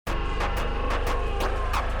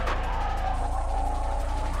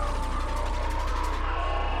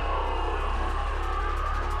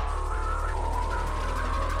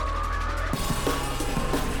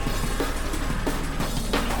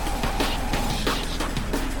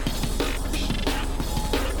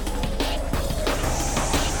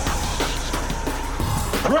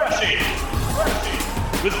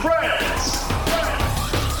Relaxing with Friends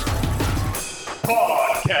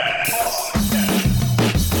Podcast.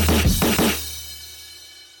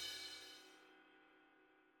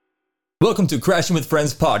 Welcome to Crashing with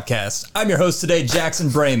Friends podcast. I'm your host today, Jackson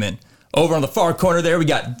Brayman. Over on the far corner there, we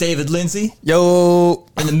got David Lindsay. Yo.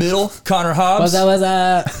 In the middle, Connor Hobbs. What's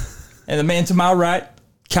up? And the man to my right,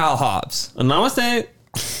 Kyle Hobbs. Namaste.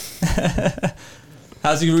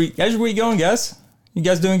 How's your week going, guys? You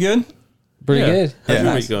guys doing good? Pretty good. How's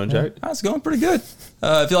your week going, Jack? It's going pretty good.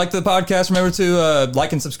 If you like the podcast, remember to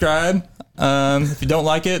like and subscribe. If you don't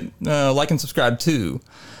like it, like and subscribe too.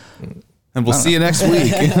 And we'll see you next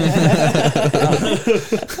week.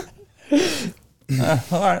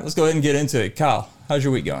 All right, let's go ahead and get into it. Kyle, how's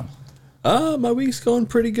your week going? My week's going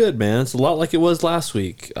pretty good, man. It's a lot like it was last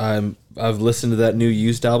week. I've listened to that new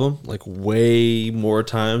Used album like way more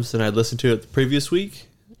times than I'd listened to it the previous week.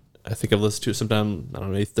 I think I've listened to it sometime, I don't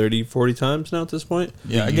know, maybe 30, 40 times now at this point.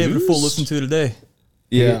 Yeah, I gave it a full listen to today.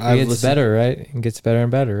 Yeah, it gets better, right? It gets better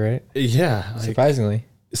and better, right? Yeah. Surprisingly.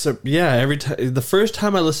 So yeah, every time the first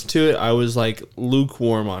time I listened to it, I was like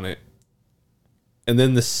lukewarm on it, and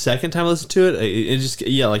then the second time I listened to it, it just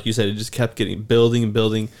like you said, it just kept getting building and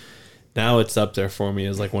building. Now it's up there for me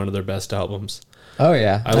as like one of their best albums. Oh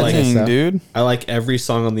yeah, I like it, dude. I like every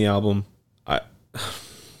song on the album.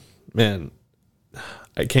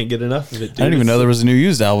 I can't get enough of it. Dude. I didn't even know there was a new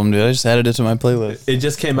Used album, dude. I just added it to my playlist. It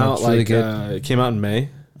just came out really like good. it came out in May.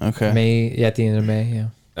 Okay, at the end of May, yeah.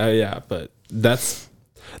 Yeah, but that's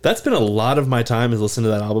been a lot of my time is listening to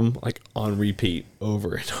that album like on repeat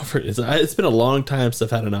over and over. It's been a long time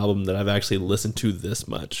since I've had an album that I've actually listened to this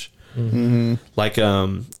much. Mm-hmm. Like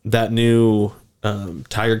that new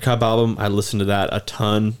Tiger Cub album, I listened to that a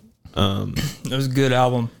ton. It was a good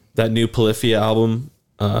album. That new Polyphia album,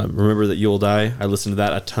 Remember That You Will Die, I listened to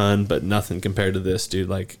that a ton, but nothing compared to this, dude.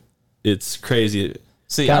 Like, it's crazy.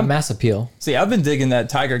 See, Got mass appeal. See, I've been digging that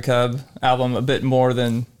Tiger Cub album a bit more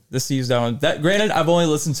than this Used album. That granted, I've only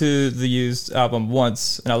listened to the Used album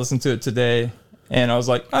once, and I listened to it today, and I was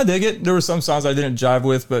like, I dig it. There were some songs I didn't jive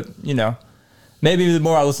with, but you know, maybe the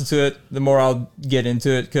more I listen to it, the more I'll get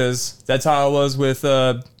into it, because that's how I was with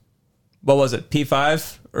what was it,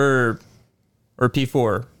 P5 or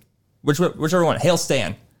P4, whichever one, Hail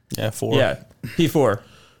Stan. Yeah, 4. Yeah, P4.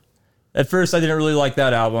 At first, I didn't really like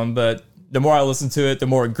that album, but the more I listened to it, the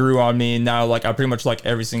more it grew on me. And now, like, I pretty much like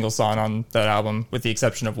every single song on that album, with the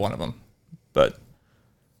exception of one of them. But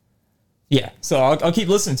yeah, so I'll keep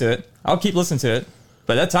listening to it.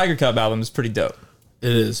 But that Tiger Cub album is pretty dope.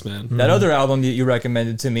 It is, man. That other album that you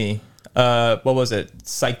recommended to me, what was it?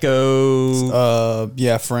 Psycho.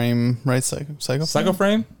 Yeah, Frame, right? Psycho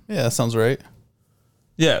Frame. Yeah, that sounds right.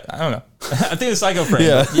 Yeah, I don't know. I think it's Psycho Frame.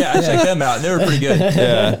 Yeah. Yeah, I checked them out, and they were pretty good.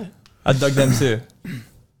 Yeah, I dug them too.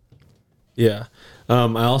 Yeah.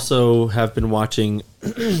 I also have been watching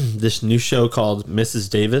this new show called Mrs.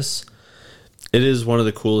 Davis. It is one of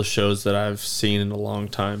the coolest shows that I've seen in a long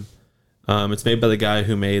time. It's made by the guy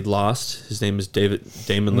who made Lost. His name is Damon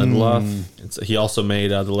Lindelof. He also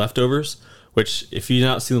made The Leftovers, which if you've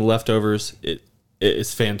not seen The Leftovers,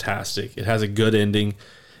 it's fantastic. It has a good ending.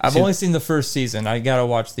 I've only seen the first season. I gotta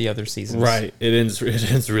watch the other seasons. Right. It ends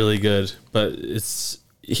really good. But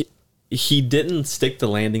he didn't stick the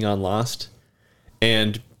landing on Lost,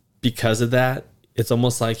 and because of that, it's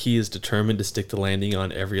almost like he is determined to stick the landing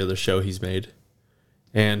on every other show he's made.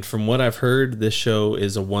 And from what I've heard, this show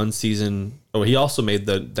is a 1 season. Oh, he also made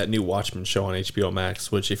that new Watchmen show on HBO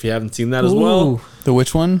Max, which if you haven't seen that as well, the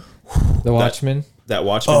which one? The Watchmen. That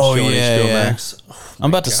Watchmen show on HBO Max. Oh,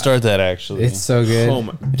 I'm about to start that actually. It's so good.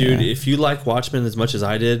 Dude, if you like Watchmen as much as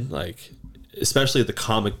I did, like especially the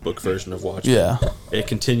comic book version of Watchmen, it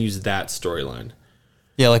continues that storyline.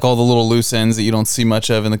 Yeah, like all the little loose ends that you don't see much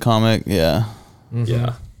of in the comic. Yeah. Mm-hmm.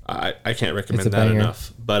 Yeah. I can't recommend that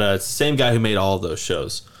enough. But it's the same guy who made all of those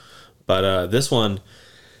shows. But this one,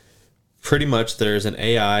 pretty much there's an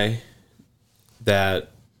AI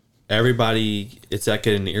that it's like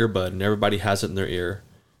an earbud, and everybody has it in their ear.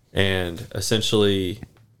 And essentially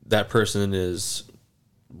that person is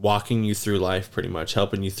walking you through life, pretty much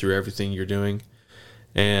helping you through everything you're doing.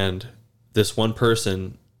 And this one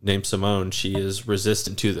person named Simone, she is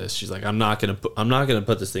resistant to this. She's like, I'm not gonna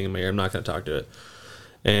put this thing in my ear. I'm not gonna talk to it.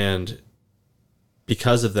 And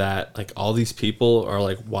because of that, like all these people are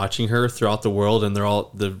like watching her throughout the world, and they're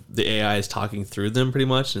all the AI is talking through them pretty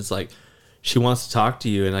much. And it's like she wants to talk to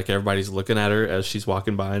you, and like everybody's looking at her as she's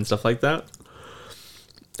walking by and stuff like that.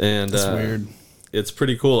 And that's weird. It's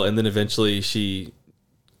pretty cool. And then eventually she's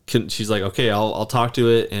like, okay, I'll talk to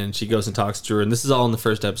it, and she goes and talks to her. And this is all in the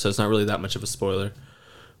first episode. It's not really that much of a spoiler,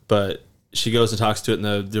 but she goes and talks to it,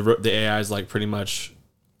 and the AI is like pretty much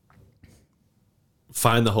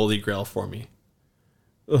find the Holy Grail for me.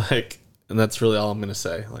 Like, and that's really all I'm gonna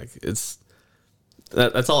say. Like,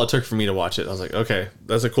 that's all it took for me to watch it. I was like, okay,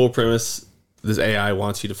 that's a cool premise. This AI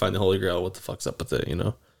wants you to find the Holy Grail. What the fuck's up with it? You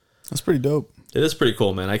know, That's pretty dope. it is pretty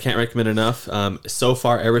cool, man. I can't recommend it enough. So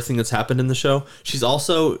far, everything that's happened in the show. She's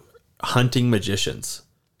also hunting magicians,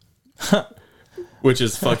 which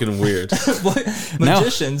is fucking weird.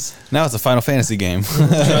 Magicians. Now it's a Final Fantasy game.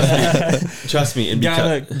 Trust me. And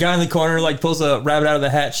Guy in the corner like pulls a rabbit out of the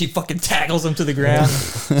hat. She fucking tackles him to the ground.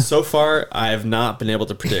 so far, I have not been able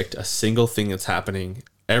to predict a single thing that's happening.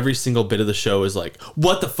 Every single bit of the show is like,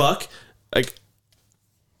 what the fuck? Like,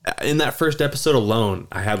 in that first episode alone,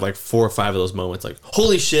 I had like 4 or 5 of those moments. Like,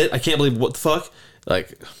 holy shit, I can't believe what the fuck.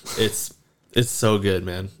 Like, it's so good,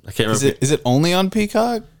 man. I can't remember. Is it only on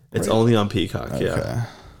Peacock? It's only on Peacock. Okay. Yeah,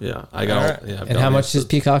 yeah. I got. Yeah, I've And got how it. much is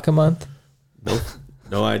Peacock a month? Nope,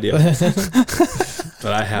 no idea.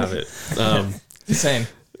 But I have it. Same.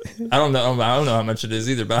 I don't know how much it is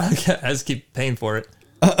either, but I just keep paying for it.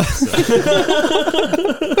 I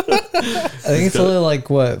think it's only like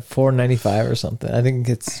what, $4.95 or something. I think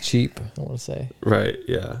it's cheap. I want to say. Right.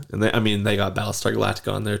 Yeah. And they got Battlestar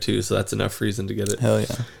Galactica on there too, so that's enough reason to get it. Hell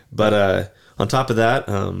yeah. But on top of that,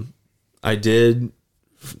 I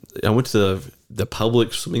went to the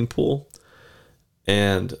public swimming pool,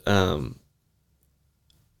 and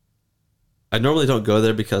I normally don't go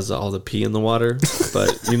there because of all the pee in the water,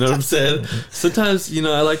 but you know what I'm saying? Sometimes,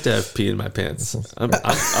 I like to have pee in my pants.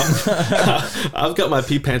 I've got my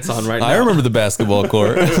pee pants on right now. I remember the basketball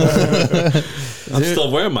court. I'm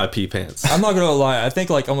still wearing my pee pants. I'm not gonna lie. I think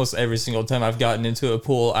like almost every single time I've gotten into a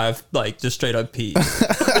pool, I've like just straight up peed.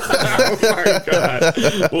 Oh my God.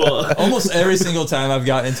 Well, Almost every single time I've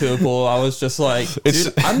gotten into a pool, I was just like,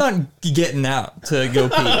 dude, I'm not getting out to go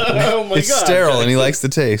pee. oh my It's God. sterile and he likes the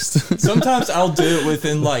taste. Sometimes I'll do it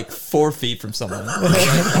within like 4 feet from someone.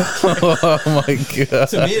 Oh my God.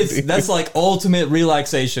 To me, that's like ultimate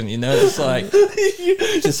relaxation. It's like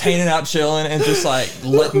just hanging out, chilling, and just like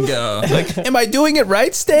letting go. Like, am I doing it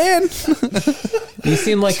right, Stan? You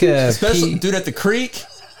seem like a Especially dude at the creek.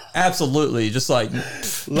 Absolutely, just like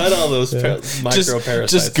Let all those micro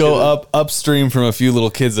parasites Just go upstream from a few little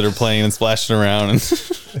kids that are playing and splashing around. And is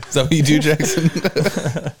that what you do, Jackson?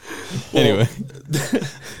 Anyway.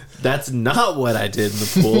 That's not what I did in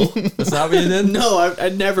the pool. that's not what you did. No,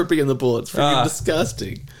 I'd never be in the pool. It's freaking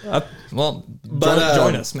disgusting.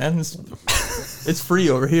 Join us, man. It's free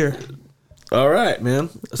over here. All right, man.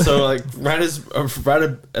 So like right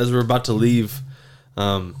as we're about to leave,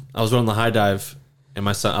 I was on the high dive, and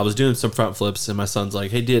my son, I was doing some front flips, and my son's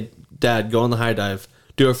like, "Hey, Dad, go on the high dive,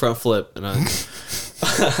 do a front flip," and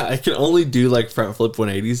I can only do like front flip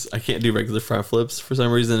 180s. I can't do regular front flips for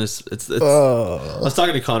some reason. It's I was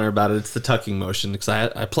talking to Connor about it. It's the tucking motion because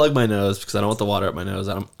I plug my nose because I don't want the water up my nose.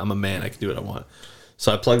 I'm a man. I can do what I want.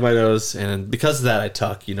 So I plug my nose, and because of that, I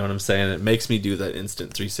tuck. You know what I'm saying? It makes me do that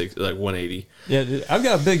instant 360, like 180. Yeah, dude, I've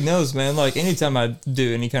got a big nose, man. Like anytime I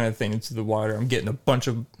do any kind of thing into the water, I'm getting a bunch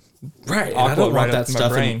of Right. aqua I don't right want up that my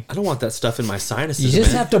stuff. brain. I don't want that stuff in my sinuses. You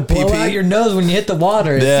just have to blow out your nose when you hit the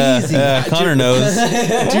water. It's easy. Yeah, Connor knows.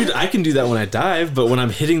 Dude, I can do that when I dive, but when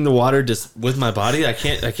I'm hitting the water just with my body, I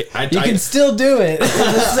can't. You can still do it.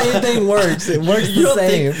 The same thing works. It works the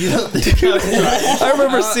same. I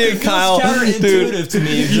remember seeing Kyle. counterintuitive Dude, to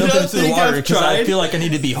me to jump into the water because I feel like I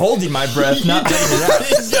need to be holding my breath, not letting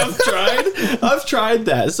it out. I've tried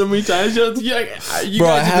that so many times. You Bro,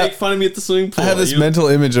 guys make fun of me at the swimming pool. I have this mental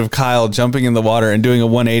image of Kyle jumping in the water and doing a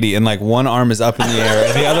 180, and like one arm is up in the air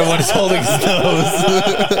and the other one is holding his nose.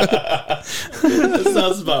 That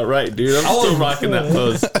sounds about right, dude. I'm still rocking that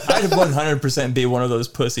pose. I'd 100% be one of those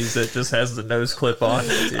pussies that just has the nose clip on.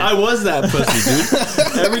 Dude. I was that pussy,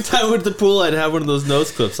 dude. Every time I went to the pool, I'd have one of those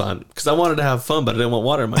nose clips on because I wanted to have fun, but I didn't want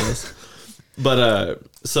water in my nose. But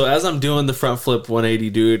so as I'm doing the front flip 180,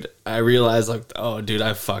 dude, I realized like, oh, dude,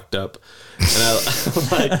 I fucked up. And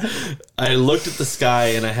I looked at the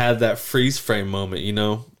sky and I had that freeze frame moment,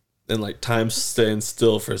 and like time staying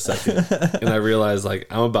still for a second. And I realized like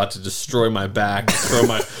I'm about to destroy my back, destroy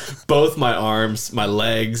both my arms, my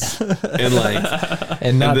legs,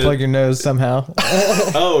 and not plug your nose somehow.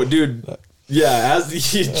 Oh, dude. Yeah,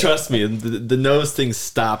 as you trust me, and the nose thing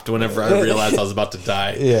stopped whenever I realized I was about to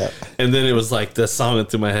die. Yeah. And then it was like the song went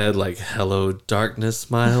through my head, like, "Hello,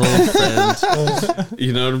 darkness, my old friend."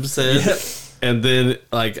 You know what I'm saying? Yeah. And then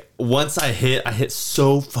like once I hit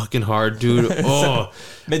so fucking hard, dude. Oh,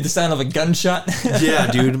 made the sound of a gunshot.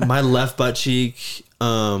 Yeah, dude. My left butt cheek,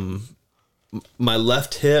 my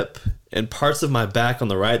left hip and parts of my back on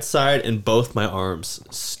the right side and both my arms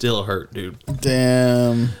still hurt, dude.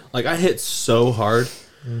 Damn. Like I hit so hard.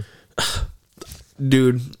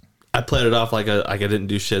 Dude, I played it off like I didn't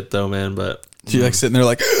do shit though, man, but You like sitting there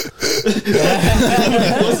like wasn't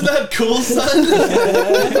that cool, son?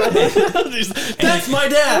 That's my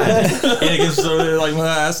dad. And it gets so they're like, well,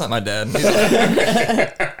 that's not my dad. He's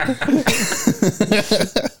like,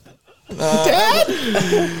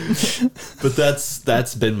 But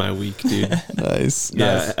that's been my week, dude. nice.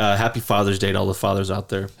 Yeah, happy Father's Day to all the fathers out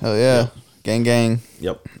there. Hell yeah. Gang gang.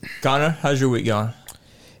 Yep. Connor, how's your week going?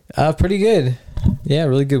 Pretty good. Yeah,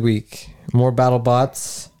 really good week. More battle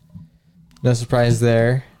bots. No surprise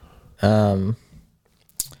there. Yeah,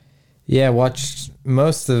 watched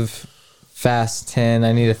most of Fast 10.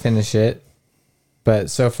 I need to finish it. But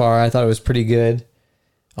so far, I thought it was pretty good.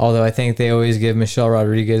 Although I think they always give Michelle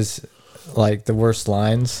Rodriguez like the worst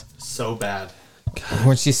lines. So bad.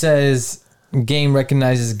 When she says game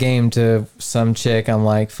recognizes game to some chick, I'm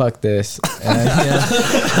like, fuck this. And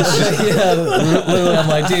literally, I'm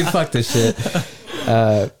like, dude, fuck this shit.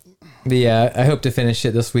 But yeah, I hope to finish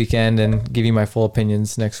it this weekend and give you my full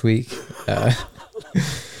opinions next week. But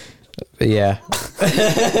yeah.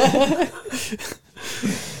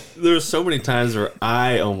 There were so many times where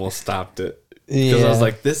I almost stopped it. Because I was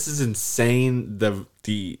like, this is insane.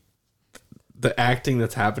 The acting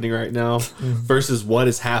that's happening right now versus what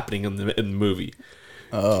is happening in the movie.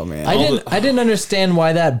 Oh man. I didn't understand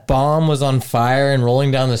why that bomb was on fire and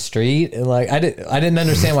rolling down the street. And like I didn't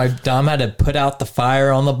understand why Dom had to put out the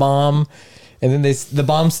fire on the bomb, and then the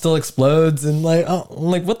bomb still explodes. And like, oh, I'm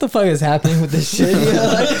like, what the fuck is happening with this shit? You know,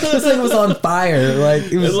 like, this thing was on fire. Like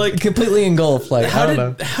it was like completely engulfed. Like I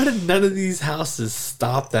don't know. How did none of these houses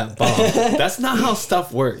stop that bomb? That's not how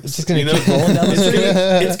stuff works. It's just gonna keep rolling down the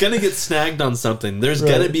street. It's gonna get snagged on something. There's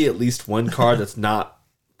gonna be at least one car that's not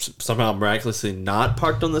somehow miraculously not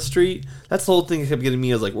parked on the street. That's the whole thing that kept getting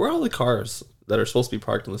me. I was like, where are all the cars that are supposed to be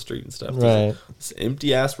parked on the street and stuff? Right. It's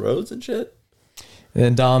empty ass roads and shit. And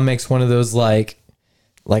then Dom makes one of those like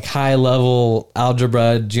high level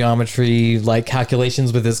algebra geometry like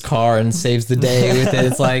calculations with his car and saves the day with it.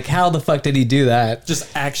 It's like, how the fuck did he do that? Just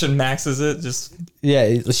action maxes it. Just Yeah,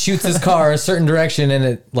 he shoots his car a certain direction and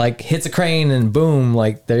it like hits a crane and boom,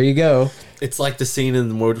 like there you go. It's like the scene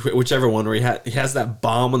in whichever one where he has that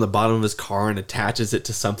bomb on the bottom of his car and attaches it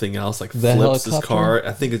to something else, like The flips his helicopter? car.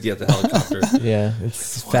 I think it's the helicopter. Yeah,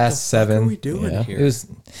 it's Fast 7. What are we doing yeah. here? It was.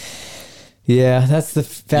 Yeah, that's the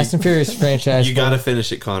Fast and Furious franchise. You got to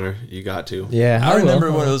finish it, Connor. You got to. Yeah, I will.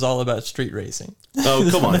 remember when it was all about street racing. Oh,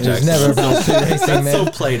 come on, It was Jackson. never about street racing, That's man.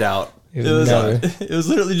 so played out. It It was was never. it was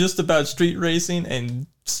literally just about street racing and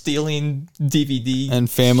stealing DVD And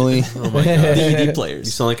family. Oh my god. DVD You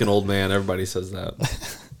players. sound like an old man. Everybody says that.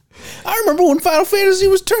 I remember when Final Fantasy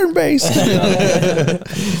was turn based.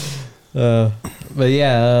 But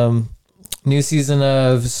yeah, new season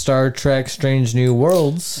of Star Trek: Strange New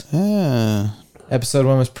Worlds. Yeah. Episode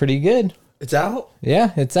 1 was pretty good. It's out.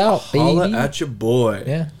 Yeah, it's out. Holla baby. at your boy.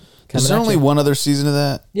 Yeah. Is Coming there at only you. one other season of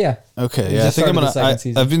that? Yeah. Okay, We yeah. I just think I'm started the gonna. second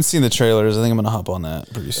season. I've been seeing the trailers. I think I'm gonna hop on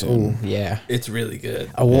that pretty Ooh, soon. yeah. It's really good.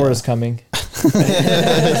 A war is coming.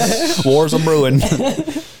 Wars are brewing.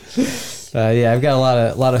 Yeah, I've got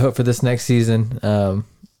a lot of hope for this next season.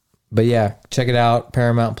 But yeah, check it out.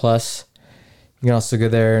 Paramount Plus. You can also go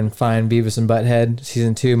there and find Beavis and Butthead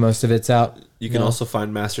season 2. Most of it's out. You can also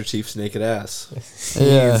find Master Chief's naked ass.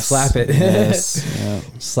 Yes. Slap it. Yes. Yeah.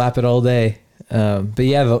 Slap it all day. But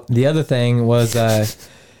yeah, the other thing was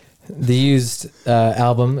the used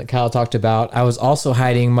album that Kyle talked about. I was also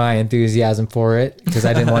hiding my enthusiasm for it because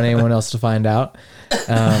I didn't want anyone else to find out.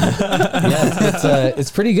 Yeah,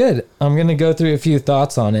 it's pretty good. I'm gonna go through a few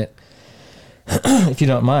thoughts on it, if you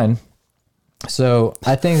don't mind. So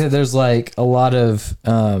I think that there's like a lot of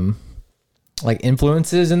like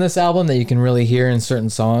influences in this album that you can really hear in certain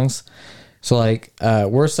songs. So like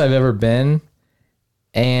Worst I've Ever Been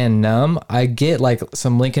and Numb, I get like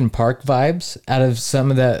some Linkin Park vibes out of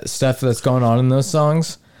some of the stuff that's going on in those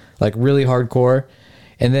songs, like really hardcore.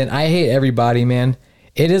 And then I Hate Everybody, man.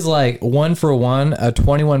 It is like 1 for 1 a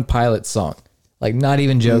 21 Pilots song. Like not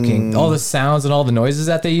even joking. All the sounds and all the noises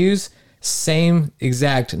that they use, same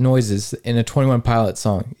exact noises in a 21 Pilots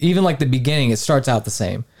song. Even like the beginning, it starts out the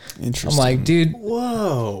same. Interesting. I'm like, dude,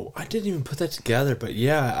 Whoa. I didn't even put that together, but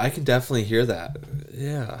yeah, I can definitely hear that.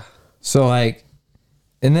 Yeah. so like,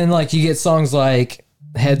 and then like you get songs like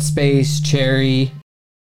Headspace, Cherry.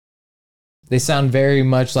 They sound very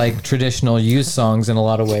much like traditional used songs in a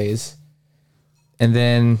lot of ways. And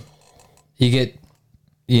then you get,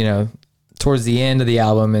 towards the end of the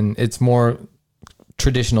album and it's more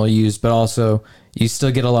traditional used, but also you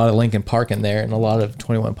still get a lot of Linkin Park in there and a lot of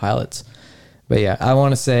 21 Pilots. But yeah, I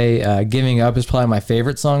want to say Giving Up is probably my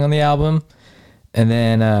favorite song on the album. And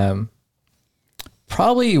then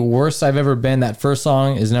probably Worst I've Ever Been, that first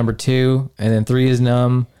song is number 2, and then 3 is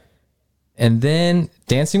Numb. And then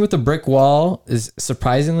Dancing with the Brick Wall is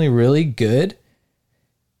surprisingly really good.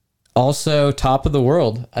 Also, Top of the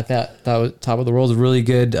World. I thought that was, Top of the World is really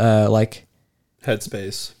good. Like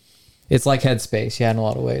Headspace. It's like Headspace, yeah, in a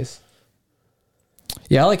lot of ways.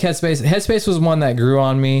 Yeah, I like Headspace. Headspace was one that grew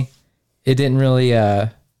on me. It didn't really,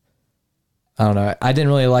 I don't know. I didn't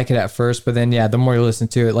really like it at first, but then, yeah, the more you listen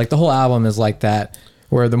to it, like the whole album is like that,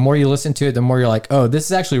 where the more you listen to it, the more you're like, oh, this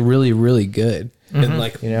is actually really, really good. And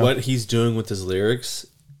like what he's doing with his lyrics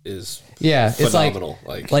is phenomenal.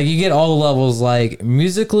 It's like you get all the levels, like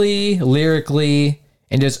musically, lyrically,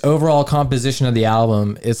 and just overall composition of the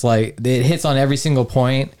album. It's like it hits on every single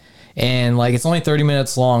point, and like it's only 30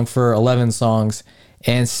 minutes long for 11 songs.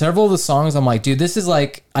 And several of the songs, I'm like, dude, this is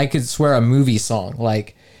like, I could swear a movie song.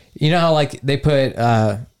 Like, you know how like they put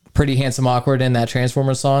Pretty Handsome Awkward in that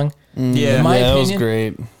Transformers song? Yeah, in my that opinion, was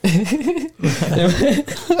great.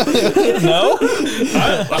 No?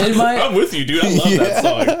 I'm with you, dude. I love that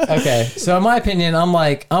song. Okay, so in my opinion, I'm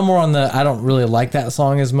more on the, I don't really like that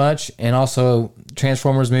song as much. And also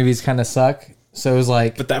Transformers movies kind of suck. So it was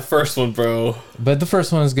like, But that first one, bro. but the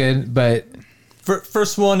first one is good, but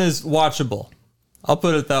First one is watchable. I'll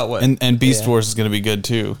put it that way. And Beast Wars is going to be good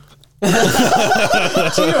too.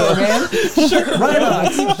 sure, man. Sure. Right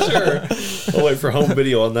on. Sure. I'll wait for home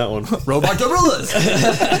video on that one. Robot gorillas.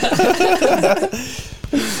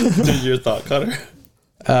 Dude, your thought, Connor?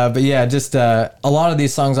 But yeah, just a lot of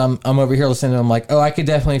these songs I'm over here listening to, I'm like, oh, I could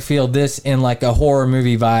definitely feel this in like a horror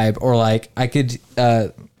movie vibe, or like I could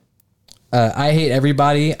I Hate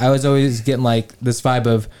Everybody. I was always getting like this vibe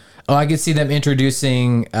of, oh, I could see them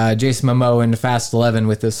introducing Jason Momoa into Fast 11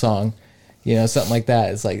 with this song, you know, something like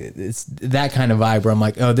that. It's like, it's that kind of vibe where I'm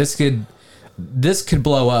like, oh, this could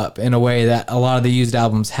blow up in a way that a lot of the used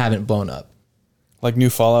albums haven't blown up. Like new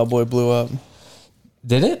Fall Out Boy blew up.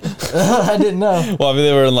 Did it? I didn't know. Well, I mean,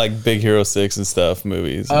 they were in like Big Hero 6 and stuff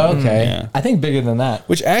movies. Oh, okay. Yeah. I think bigger than that.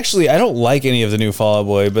 Which actually, I don't like any of the new Fall Out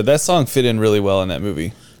Boy, but that song fit in really well in that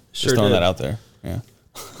movie. Sure Just throwing did. that out there. Yeah.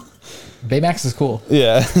 Baymax is cool.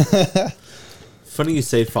 Yeah. Funny you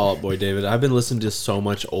say Fall Out Boy, David. I've been listening to so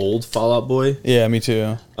much old Fall Out Boy Yeah, me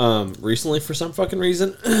too. recently for some fucking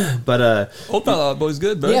reason. But Old Fall Out Boy's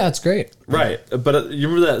good, bro. Yeah, it's great. right. But you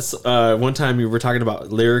remember that one time you were talking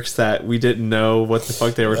about lyrics that we didn't know what the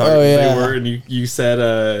fuck they were talking yeah. they were, and you said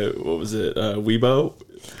what was it? Weebo?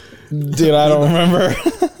 Dude, I don't remember.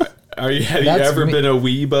 Have you That's ever me. been a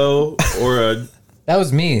Weebo or a That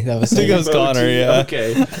was me. That was I think it was Weebo Connor, too? yeah.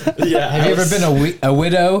 Okay. Yeah. Have you ever been a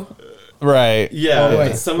widow? Right. Yeah. Oh,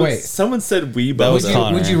 wait, someone said Weebo. That was though.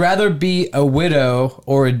 Connor. Would you rather be a widow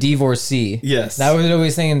or a divorcee? Yes. That was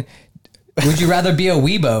always saying, would you rather be a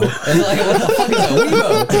weebo? And like, what the fuck is a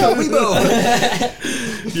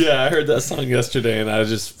weebo? Yeah, I heard that song yesterday, and I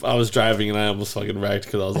was driving, and I almost fucking wrecked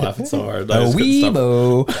because I was laughing so hard. I A just couldn't stop.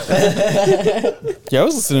 weebo. Yeah, I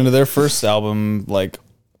was listening to their first album like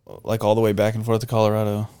all the way back and forth to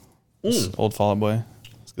Colorado. Old Fall Out Boy.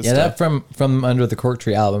 It's good Yeah, stuff. that from Under the Cork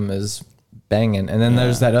Tree album is banging. And then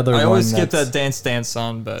there's that other one. I always skip that's- that Dance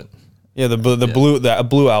song, but Yeah, the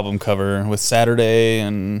blue album cover with Saturday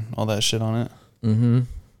and all that shit on it.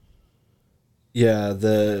 Yeah,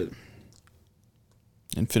 the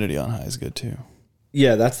Infinity on High is good too.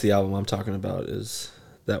 yeah, that's the album I'm talking about. Is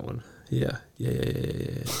that one? Yeah.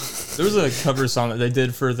 there was a cover song that they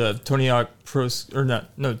did for the Tony Hawk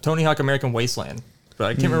Tony Hawk American Wasteland, but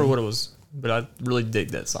I can't remember what it was. But I really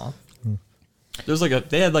dig that song. There's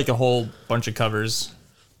they had like a whole bunch of covers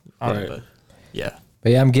on Right. it, but yeah.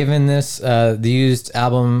 But yeah, I'm giving this the used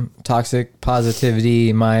album Toxic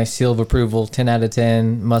Positivity my seal of approval, 10 out of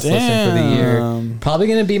 10. Must listen for the year. Damn. Probably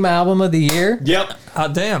gonna be my album of the year. Yep.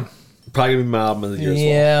 Hot damn. Probably gonna be my album of the year.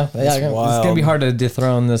 Yeah, it's wild. gonna be hard to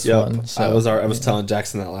dethrone this Yep. one. So I was telling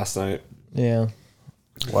Jackson that last night. yeah,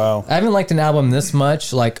 Wow. I haven't liked an album this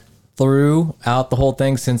much like throughout the whole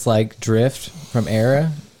thing since like Drift from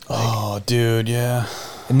Era. Oh, dude, yeah.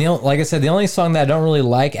 And like I said, the only song that I don't really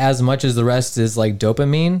like as much as the rest is like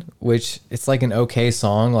Dopamine, which it's like an okay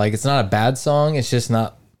song. Like it's not a bad song. It's just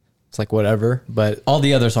not. It's like whatever. But all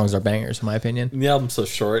the other songs are bangers in my opinion. And the album's so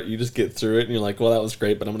short, you just get through it, and you're like, "Well, that was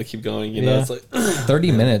great, but I'm gonna keep going." You know, Yeah. it's like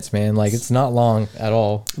 30 minutes, man. Like it's not long at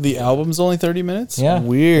all. The album's only 30 minutes? Yeah,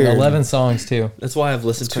 Weird. 11 songs too. that's why I've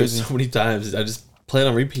listened to it crazy. so many times. I just play it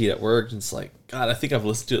on repeat at work, and it's like, God, I think I've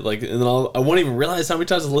listened to it like, and then I won't even realize how many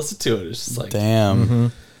times I've listened to it. It's just like,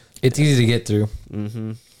 Damn. It's easy to get through.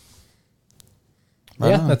 Mm-hmm.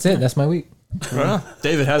 Yeah, that's it. That's my week. Right on.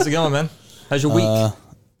 David, how's it going, man? How's your week?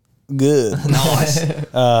 Good. Nice.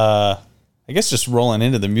 I guess just rolling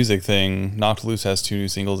into the music thing. Knocked Loose has 2 new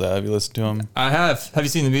singles out. Have you listened to them? I have. Have you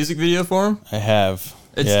seen the music video for him? I have.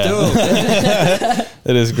 It's dope.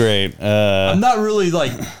 It is great. I'm not really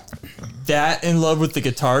like that in love with the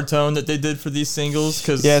guitar tone that they did for these singles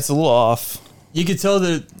because Yeah, it's a little off. you could tell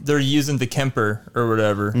that they're using the Kemper or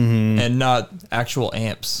whatever and not actual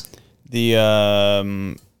amps.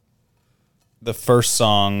 The first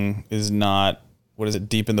song is not, what is it,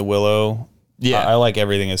 Deep in the Willow? Yeah. I like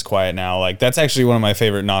Everything Is Quiet Now. Like, that's actually one of my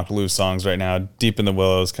favorite Knocked Loose songs right now. Deep in the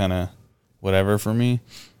Willow is kind of whatever for me.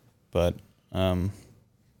 But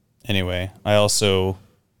anyway, I also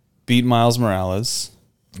beat Miles Morales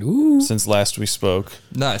since last we spoke.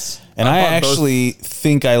 Nice. And I bought both. actually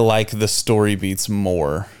think I like the story beats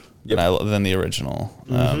more than the original.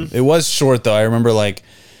 It was short, though. I remember, like,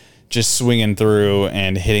 just swinging through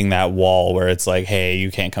and hitting that wall where it's like, hey, you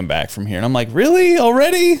can't come back from here. And I'm like, really?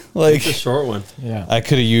 Already? Like, It's a short one. Yeah. I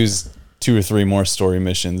could have used 2 or 3 more story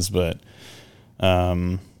missions, but what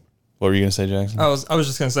were you going to say, Jackson? I was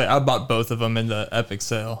just gonna say I bought both of them in the Epic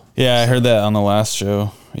sale. Yeah, I heard that on the last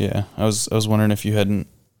show. Yeah, I was wondering if you hadn't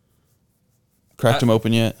cracked them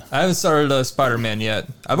open yet. I haven't started Spider-Man yet.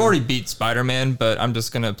 I've already beat Spider-Man, but I'm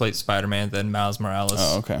just gonna play Spider-Man then Miles Morales.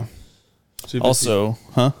 Oh, okay. Super Also,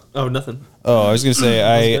 huh? Oh, nothing. Oh, I was gonna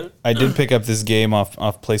say good. I did pick up this game off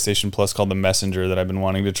PlayStation Plus called The Messenger that I've been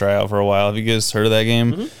wanting to try out for a while. Have you guys heard of that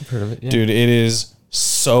game? I've heard of it. Yeah. Dude, it is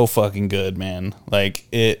so fucking good, man. Like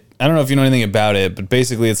it. I don't know if you know anything about it, but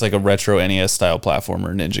basically it's like a retro NES style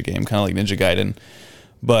platformer ninja game, kind of like Ninja Gaiden.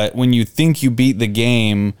 But when you think you beat the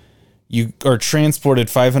game, you are transported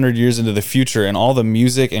 500 years into the future, and all the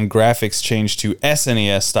music and graphics change to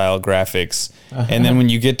SNES style graphics. And then when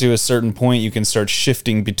you get to a certain point, you can start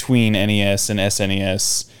shifting between NES and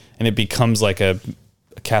SNES, and it becomes like a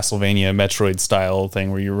Castlevania Metroid style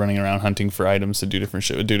thing where you're running around hunting for items to do different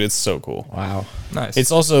shit. Dude, it's so cool. Wow. Nice.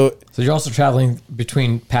 It's also So you're also traveling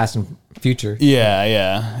between past and future.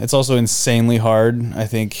 yeah. It's also insanely hard. I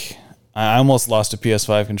think I almost lost a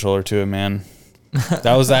PS5 controller to it, man.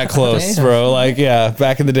 That was that close, Damn. bro. Like, yeah,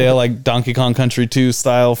 back in the day, like Donkey Kong Country 2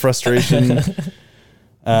 style frustration.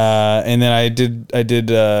 And then I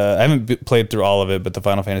haven't played through all of it, but the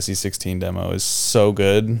Final Fantasy 16 demo is so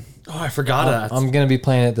good. Oh, I forgot that. I'm gonna be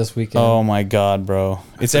playing it this weekend. Oh my God, bro.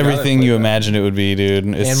 It's forgot I everything played you that. imagined it would be, dude.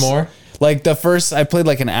 It's, And more? Like I played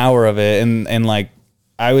like an hour of it, and like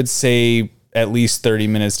I would say at least 30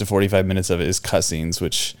 minutes to 45 minutes of it is cutscenes,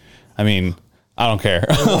 which, I mean, I don't care.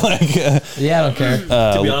 Like, Yeah, I don't care.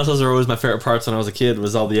 To be honest, those are always my favorite parts when I was a kid.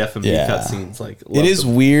 Was all the F&B Yeah. cutscenes. Like, it loved is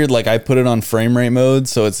them. weird. Like I put it on frame rate mode,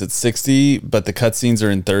 so it's at 60, but the cutscenes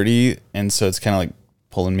are in 30, and so it's kind of like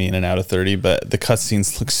pulling me in and out of 30. But the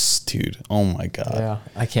cutscenes look, dude, oh my God. Yeah,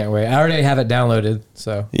 I can't wait. I already have it downloaded,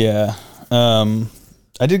 so Yeah.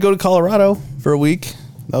 I did go to Colorado for a week.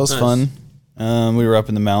 That was Nice. fun. We were up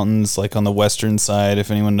in the mountains, like on the western side.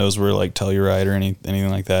 If anyone knows where like Telluride or anything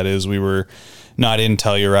like that is, we were not in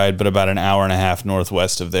Telluride, but about an hour and a half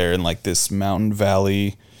northwest of there in like this mountain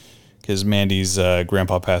valley. Because Mandy's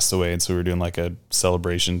grandpa passed away, and so we were doing like a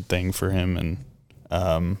celebration thing for him. And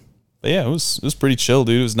but yeah, it was pretty chill,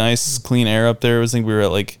 dude. It was nice, clean air up there. I think we were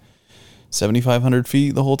at like 7,500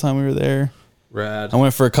 feet the whole time we were there. Rad. I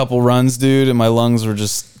went for a couple runs, dude, and my lungs were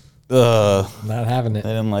just, not having I it.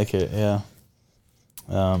 didn't like it. Yeah.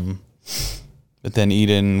 But then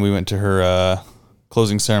Eden, we went to her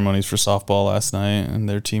closing ceremonies for softball last night, and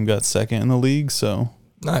their team got second in the league. So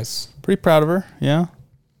nice. pretty proud of her. Yeah.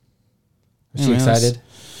 Is she excited?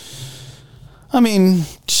 I mean,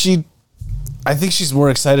 I think she's more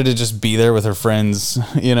excited to just be there with her friends,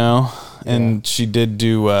 you know. And she did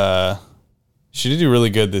do really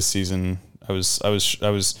good this season. I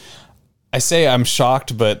say I'm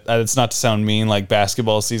shocked, but it's not to sound mean. Like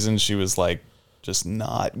basketball season, she was like just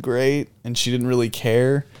not great, and she didn't really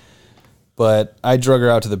care. But I drug her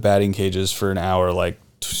out to the batting cages for an hour, like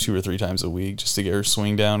 2 or 3 times a week, just to get her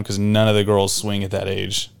swing down, because none of the girls swing at that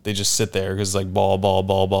age. They just sit there because like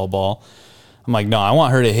ball. I'm like, no, I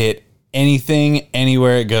want her to hit anything,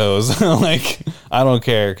 anywhere it goes. Like, I don't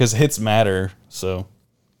care, because hits matter. So,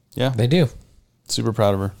 yeah, They do. super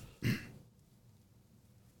proud of her.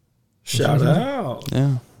 Shout out.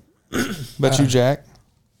 Yeah. But you, Jack?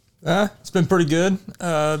 It's been pretty good.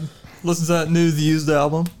 Listen to that new The Used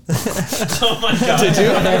album. Oh my God. Did you?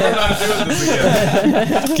 We're not doing this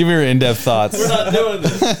again. Give me your in-depth thoughts. We're not doing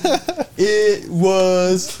this. It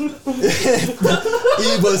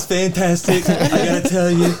was fantastic. I gotta tell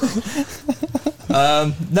you.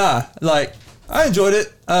 Nah, like I enjoyed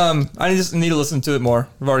it. I just need to listen to it more.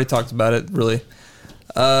 I've already talked about it, really.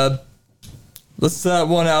 Listen to that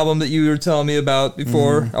one album that you were telling me about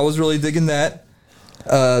before. I was really digging that.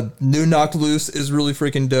 New Knocked Loose is really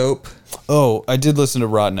freaking dope. Oh, I did listen to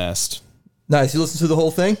Rot Nest. Nice. You listened to the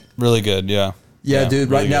whole thing? Really good, yeah. Yeah, dude.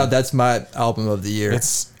 really Right now, good. that's my album of the year.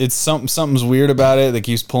 It's something's weird about it that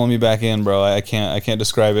keeps pulling me back in, bro. I can't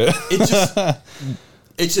describe it.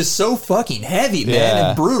 It's just so fucking heavy, man, Yeah.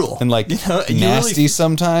 and brutal, and like and you nasty really,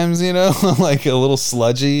 sometimes, like a little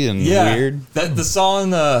sludgy and weird. That the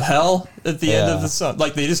song "Hell" at the end of Yeah. the song,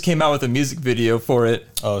 like they just came out with a music video for it.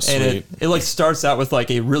 Oh, And sweet. it like starts out with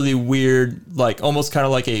like a really weird, like almost kind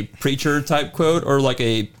of like a preacher type quote, or like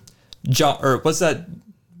a John, or what's that?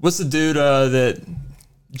 What's the dude that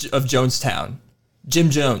of Jonestown? Jim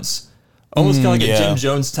Jones. Almost kind of like a yeah. Jim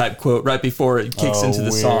Jones type quote right before it kicks into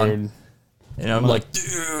the song. Weird. And I'm like, dude,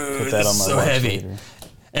 Put that this on is my so watch heavy. later.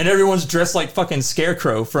 And everyone's dressed like fucking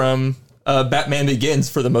Scarecrow from Batman Begins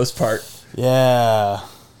for the most part. Yeah.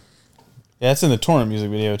 Yeah, it's in the Torrent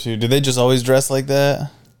music video too. Do they just always dress like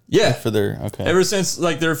that? Yeah. For their okay. Ever since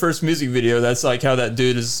like their first music video, that's like how that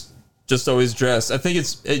dude is just always dressed. I think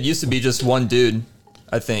it used to be just one dude,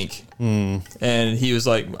 I think. And he was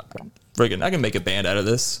like, friggin', I can make a band out of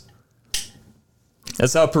this.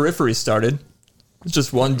 That's how Periphery started. It's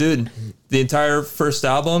just one dude. The entire first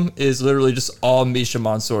album is literally just all Misha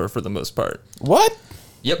Mansour for the most part. What?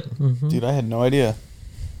 Yep. Dude, I had no idea.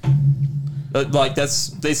 But, like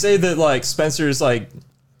they say that like Spencer's like,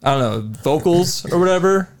 I don't know, vocals or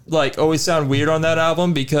whatever, like always sound weird on that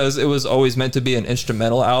album because it was always meant to be an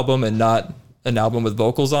instrumental album and not an album with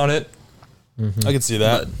vocals on it. I can see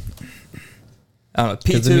that. I don't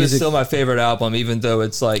know. P2 is still my favorite album, even though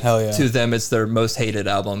it's like Hell yeah. to them it's their most hated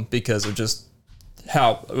album because of just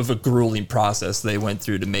how of a grueling process they went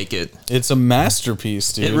through to make it. It's a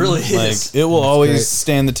masterpiece, dude. It really is. It will always great.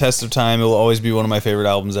 stand the test of time. It will always be one of my favorite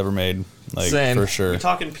albums ever made. Like Same. for sure. We're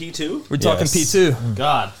talking P2? We're talking Yes. P2.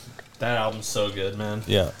 God, that album's so good, man.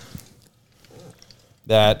 Yeah.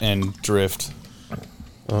 That and Drift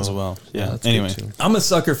as well. Yeah. that's Anyway. good too. I'm a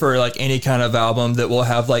sucker for like any kind of album that will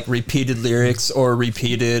have like repeated lyrics or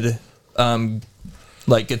repeated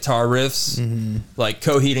like guitar riffs. Like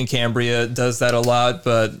Coheed and Cambria does that a lot,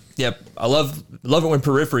 but yeah, I love it when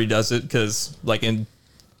Periphery does it because like in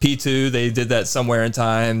P2 they did that Somewhere in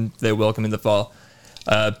Time, They Welcome in the Fall.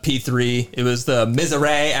 P3 it was the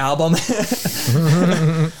Misery album.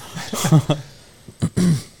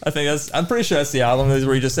 I'm pretty sure that's the album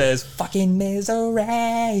where he just says fucking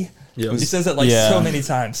misery. Yep. He says it like Yeah. so many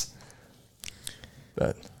times.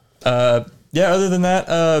 But yeah, other than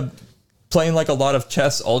that, playing like a lot of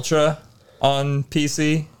Chess Ultra on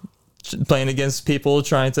PC, playing against people,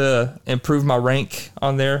 trying to improve my rank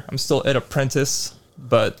on there. I'm still at Apprentice,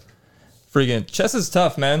 but friggin' chess is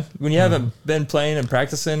tough, man. When you haven't been playing and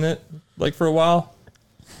practicing it like for a while,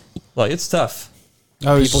 like it's tough.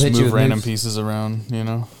 I always People just hit you move with random moves. pieces around,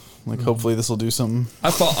 Like hopefully this will do something. I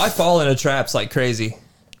fall into traps like crazy.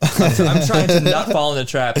 I'm trying to not fall into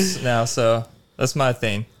traps now, so that's my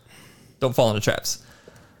thing. Don't fall into traps.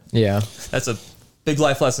 Yeah. That's a big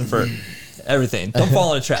life lesson for everything. Don't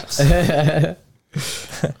fall into traps.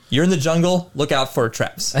 You're in the jungle. Look out for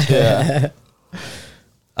traps. Yeah.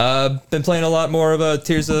 Been playing a lot more of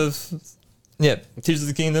Tears of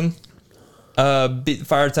the Kingdom. Beat the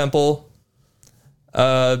Fire Temple.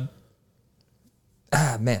 Man.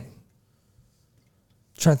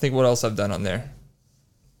 Trying to think what else I've done on there.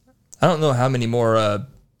 I don't know how many more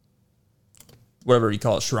whatever you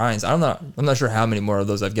call it, shrines. I'm not sure how many more of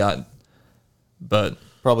those I've got. But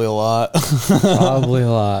Probably a lot. Probably a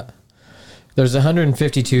lot. There's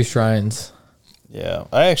 152 shrines. Yeah.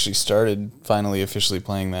 I actually started finally officially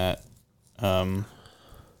playing that.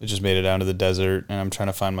 It just made it down to the desert, and I'm trying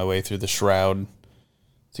to find my way through the Shroud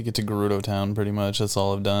to get to Gerudo Town, pretty much. That's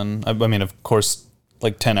all I've done. I mean, of course,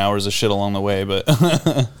 like 10 hours of shit along the way, but...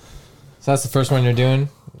 So that's the first one you're doing?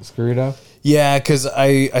 Gerudo? Yeah, because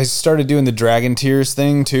I started doing the Dragon Tears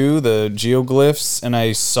thing, too, the geoglyphs, and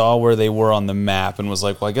I saw where they were on the map and was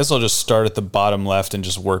like, well, I guess I'll just start at the bottom left and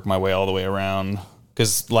just work my way all the way around.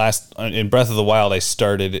 Because in Breath of the Wild, I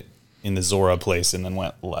started in the Zora place and then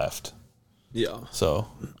went left. Yeah. So,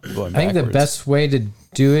 going I think the backwards. best way to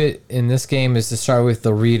do it in this game is to start with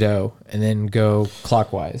the Rito and then go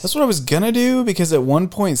clockwise. That's what I was gonna do, because at one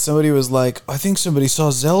point somebody was like, I think somebody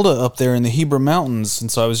saw Zelda up there in the Hebra Mountains,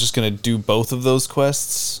 and so I was just gonna do both of those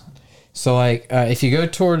quests. So like if you go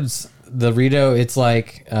towards the Rito, it's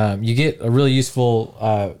like you get a really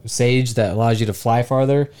useful sage that allows you to fly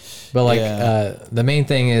farther. But like Yeah. the main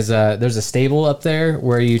thing is there's a stable up there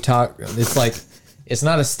where you talk. It's like It's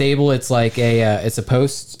not a stable. It's like it's a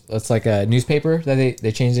post. It's like a newspaper that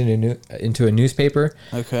they changed into a newspaper.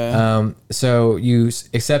 Okay. So you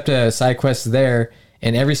accept a side quest there,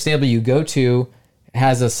 and every stable you go to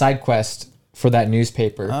has a side quest for that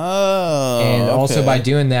newspaper. Oh. And also okay. by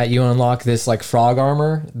doing that, you unlock this like frog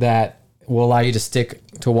armor that will allow you to stick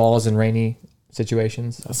to walls in rainy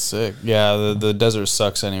situations. That's sick. Yeah, the desert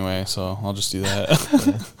sucks anyway, so I'll just do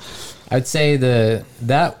that. I'd say that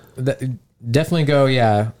definitely go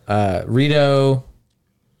Rito,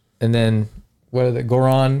 and then what are the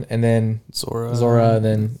Goron, and then Zora, and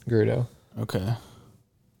then Gerudo. Okay.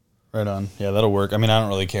 Right on. Yeah, that'll work. I mean, I don't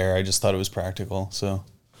really care. I just thought it was practical. So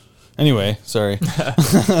anyway, sorry.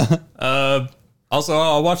 Also,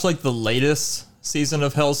 I watched like the latest season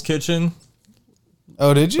of Hell's Kitchen.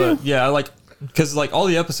 Oh, did you? But yeah, because like all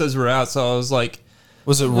the episodes were out, so I was like,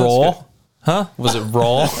 Was it good. raw? huh? Was it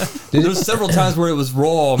raw? There was several times where it was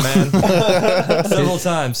raw, man. Several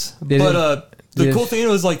times. The cool thing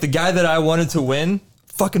was like the guy that I wanted to win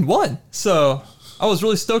fucking won. So I was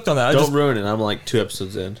really stoked on that. Don't ruin it. I'm like 2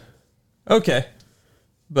 episodes in. Okay.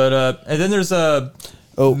 But and then there's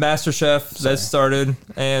Master Chef that started,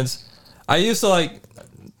 and I used to like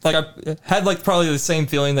I had like probably the same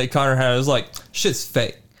feeling that Connor had. It was like shit's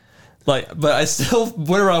fake. Like, but I still,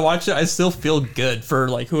 whenever I watch it, I still feel good for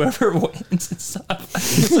like whoever wins and stuff.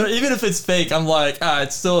 So even if it's fake, I'm like,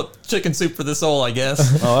 it's still chicken soup for the soul, I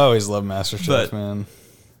guess. Oh, I always love MasterChef, But- man.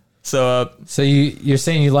 So So you're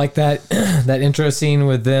saying you like that that intro scene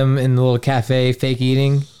with them in the little cafe fake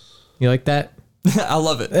eating? You like that? I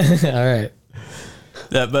love it. All right.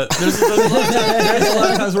 Yeah, but there's a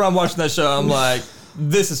lot of times where I'm watching that show, I'm like,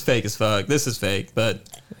 this is fake as fuck. This is fake, but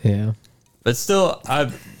Yeah. still,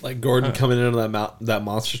 I Like Gordon coming in on that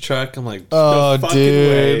monster truck. I'm like, Oh, no fucking dude.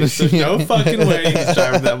 way. There's no fucking way he's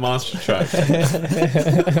driving that monster truck.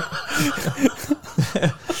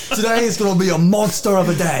 today is gonna be a monster of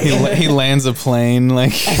a day. He lands a plane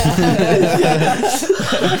like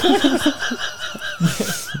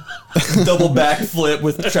Double backflip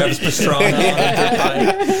with Travis Pastrana.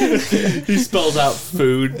 He spells out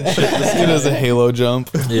food. he does a halo jump.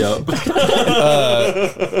 Yep.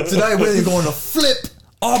 Today we're going to flip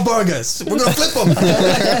our burgers. We're gonna flip them.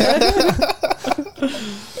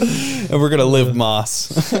 And we're gonna live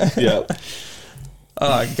Moss. Yep.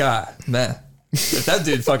 Oh god, man. If that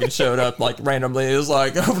dude fucking showed up like randomly, it was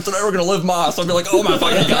like, oh, today we're gonna live Moss. I'd be like, oh my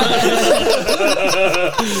fucking god.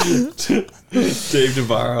 Dave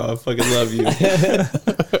Navarro, I fucking love you.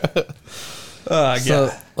 Oh god. So,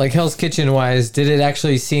 like Hell's Kitchen wise, did it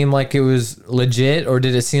actually seem like it was legit, or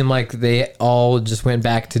did it seem like they all just went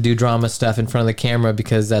back to do drama stuff in front of the camera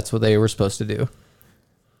because that's what they were supposed to do?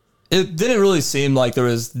 It didn't really seem like there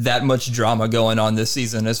was that much drama going on this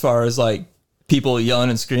season as far as like people yelling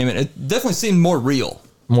and screaming. It definitely seemed more real.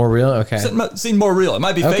 More real? Okay. It seemed more real. It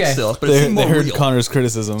might be fake Okay. still, but it They seemed more heard real. Connor's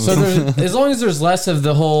criticisms. So as long as there's less of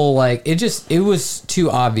the whole, like, it was too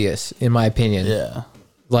obvious, in my opinion. yeah.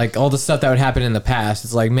 Like, all the stuff that would happen in the past.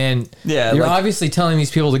 It's like, man, Yeah, you're like- obviously telling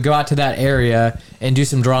these people to go out to that area and do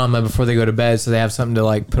some drama before they go to bed so they have something to,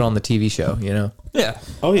 like, put on the TV show, you know? Yeah.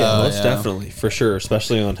 Oh yeah, Oh, most yeah. definitely, for sure,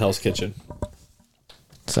 especially on Hell's Kitchen.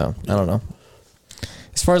 So, I don't know.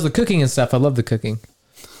 As far as the cooking and stuff, I love the cooking.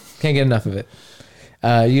 Can't get enough of it.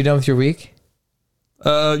 You done with your week?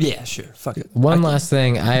 Yeah, sure. Fuck it. One last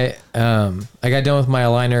thing, I got done with my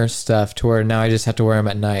aligner stuff to where now I just have to wear them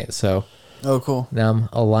at night. So Oh, cool. now I'm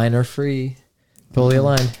aligner free, fully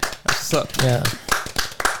aligned. What's up? Yeah.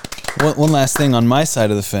 One last thing on my side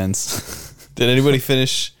of the fence. Did anybody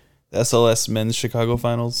finish the SLS men's Chicago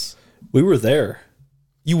finals? We were there.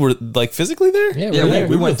 You were like physically there? Yeah, Yeah, we're there.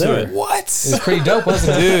 we went to there. it. It What? was pretty dope,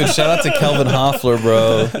 wasn't it? Dude, shout out to Kelvin Hoffler,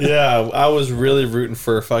 bro. Yeah, I was really rooting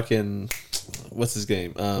for fucking what's his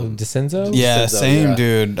game? DeCenzo? Yeah, Senzo, same, yeah.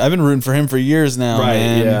 dude. I've been rooting for him for years now, right.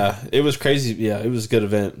 man. Yeah, it was crazy. Yeah, it was a good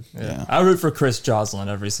event. Yeah. I root for Chris Joslin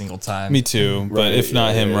every single time. Me too. But Right, if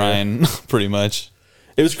not yeah, him, yeah, yeah. Ryan, pretty much.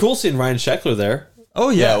 It was cool seeing Ryan Sheckler there. Oh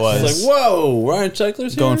yeah, Yeah, it was. It's like, whoa, Ryan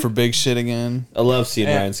Sheckler's Going here? for big shit again. I love seeing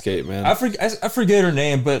Yeah. Ryan skate, man. I forget her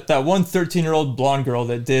name, but that one 13-year-old blonde girl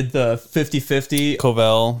that did the 50-50.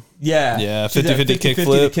 Covell. Yeah. Yeah, She did 50-50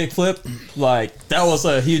 that 50-50 kickflip. Like, that was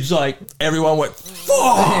a huge, like, everyone went,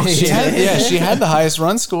 fuck! She had the highest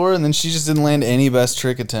run score, and then she just didn't land any best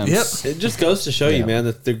trick attempts. Yep. It just goes to show you, man,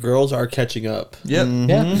 that the girls are catching up. Yep.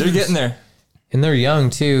 Yeah. They're getting there. And they're young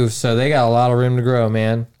too, so they got a lot of room to grow,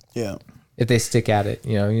 man. Yeah. If they stick at it,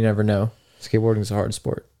 you know, you never know. Skateboarding's a hard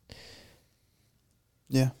sport.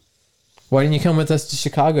 Yeah. Why didn't you come with us to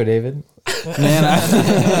Chicago, David?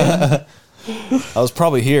 Man, I was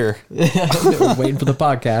probably here, Waiting for the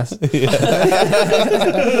podcast.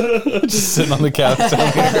 just sitting on the couch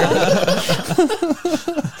down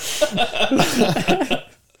here.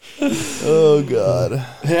 Oh God.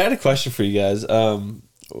 Hey, I had a question for you guys.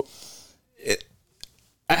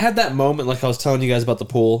 I had that moment, like I was telling you guys about the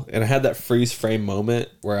pool, and I had that freeze frame moment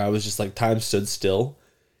where I was just like, time stood still.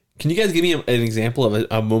 Can you guys give me an example of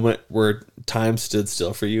a moment where time stood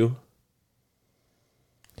still for you?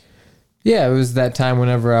 Yeah, it was that time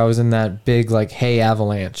whenever I was in that big like hay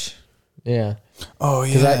avalanche. Yeah. Oh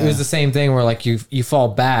Because it was the same thing where like you fall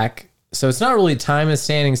back. So it's not really time is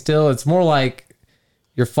standing still. It's more like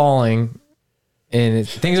you're falling and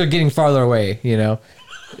things are getting farther away, you know?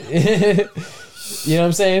 You know what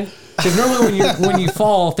I'm saying? Because normally when you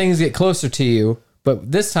fall, things get closer to you.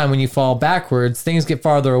 But this time when you fall backwards, things get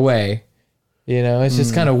farther away. You know, it's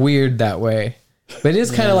just kind of weird that way. But it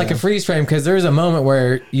is kind of like a freeze frame because there's a moment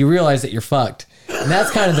where you realize that you're fucked. And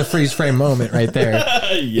that's kind of the freeze frame moment right there.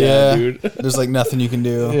 Yeah, dude. There's like nothing you can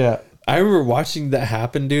do. Yeah. I remember watching that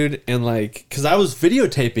happen, dude, and like, because I was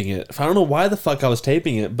videotaping it. I don't know why the fuck I was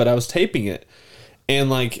taping it, but I was taping it. And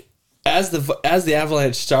like, as the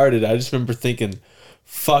avalanche started, I just remember thinking,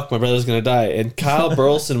 fuck, my brother's gonna die. And Kyle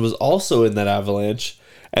Burleson was also in that avalanche.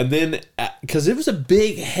 And then, because it was a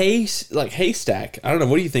big haystack. I don't know,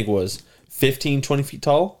 what do you think it was? 15, 20 feet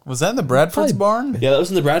tall? Was that in the Bradford's barn? Yeah, that was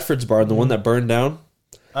in the Bradford's barn, the one that burned down.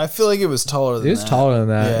 I feel like it was taller than that. It was taller than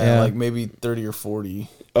that. Yeah. Like maybe 30 or 40.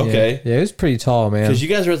 Okay. Yeah, it was pretty tall, man. Because you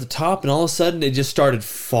guys were at the top, and all of a sudden it just started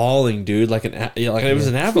falling, dude, like it was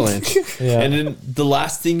an avalanche. Yeah. And then the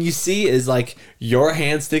last thing you see is like your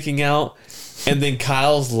hand sticking out, and then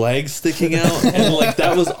Kyle's legs sticking out, and like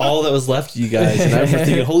that was all that was left of you guys. And I remember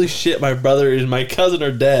thinking, "Holy shit, my brother and my cousin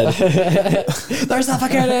are dead." They're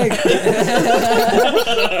suffocating.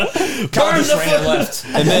 Kyle just ran and left.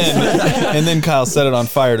 And then Kyle set it on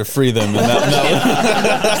fire to free them. And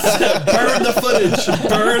that Burn the footage,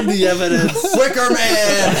 burn the evidence. Wicker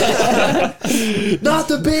Man. Not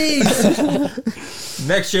the bees.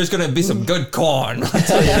 Next year's gonna be some good corn.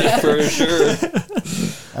 For sure.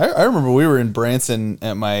 I remember we were in Branson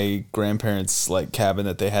at my grandparents' like cabin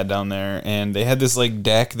that they had down there, and they had this like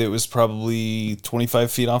deck that was probably 25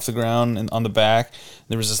 feet off the ground, and on the back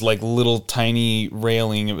there was this like little tiny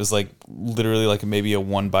railing. It was like literally like maybe a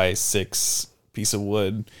 1x6 piece of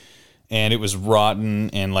wood, and it was rotten,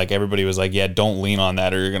 and like everybody was like, yeah, don't lean on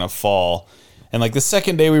that or you're gonna fall. And like the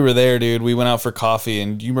second day we were there, dude, we went out for coffee,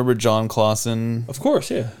 and do you remember John Clausen? Of course,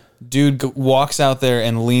 yeah. Dude walks out there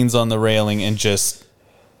and leans on the railing and just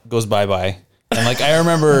goes bye-bye. And like I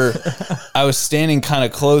remember I was standing kind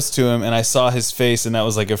of close to him, and I saw his face, and that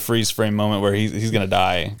was like a freeze frame moment where he's gonna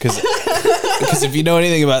die. Because if you know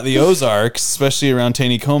anything about the Ozarks, especially around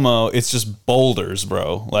Taneycomo, it's just boulders,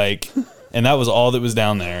 bro. Like, and that was all that was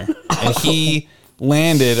down there. And he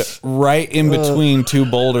landed right in between two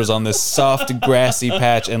boulders on this soft grassy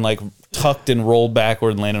patch, and like tucked and rolled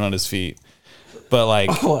backward and landed on his feet. But like,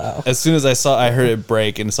 as soon as I heard it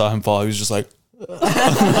break and saw him fall, he was just like,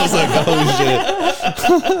 I was like,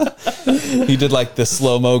 oh shit. He did like the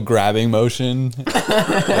slow-mo grabbing motion.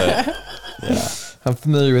 But, yeah. I'm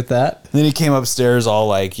familiar with that. Then he came upstairs all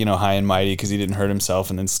like, you know, high and mighty because he didn't hurt himself,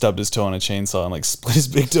 and then stubbed his toe on a chainsaw and like split his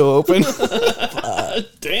big toe open.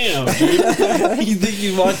 Damn, dude. You think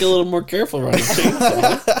you walk a little more careful around a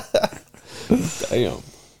chainsaw. Damn.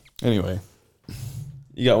 Anyway.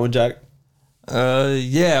 You got one, Jack?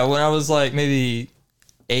 Yeah, when I was like maybe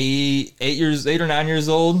 8 or 9 years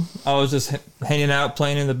old, I was just hanging out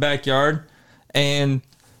playing in the backyard, and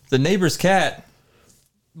the neighbor's cat,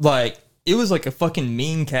 like, it was like a fucking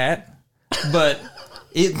mean cat, but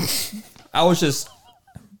I was just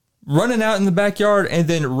running out in the backyard, and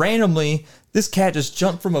then randomly this cat just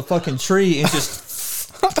jumped from a fucking tree and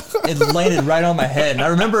just it landed right on my head. And I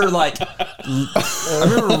remember running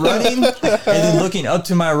and then looking up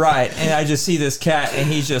to my right, and I just see this cat, and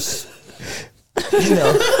he just, you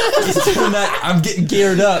know, he's doing that. I'm getting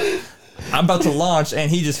geared up. I'm about to launch,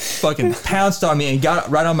 and he just fucking pounced on me and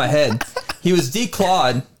got right on my head. He was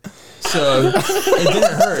declawed, so it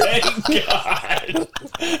didn't hurt. Thank God.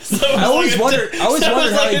 I always wondered how he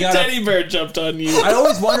got up. Teddy bear jumped on you. I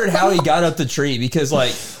always wondered how he got up the tree, because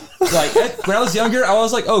like when I was younger, I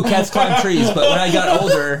was like, oh, cats climb trees. But when I got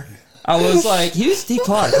older, I was like, he was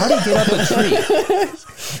declawed. How did he get up a tree?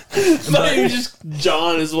 But he just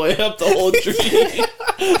jawing his way up the whole tree.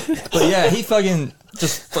 But yeah, he fucking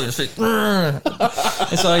just and so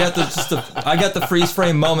I got the freeze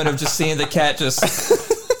frame moment of just seeing the cat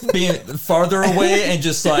just being farther away and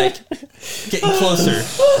just like getting closer.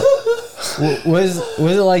 Was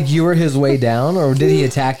it like you were his way down, or did he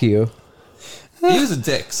attack you? He was a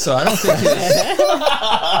dick, so I don't think he was.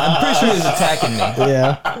 I'm pretty sure he was attacking me.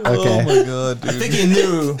 Yeah. Okay. Oh my god, I dude. think he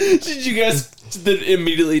knew. Did you guys then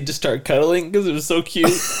immediately just start cuddling because it was so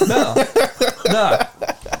cute? No.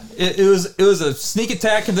 It was a sneak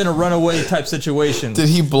attack and then a runaway type situation. Did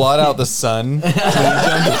he blot out the sun?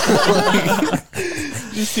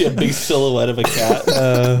 You see a big silhouette of a cat.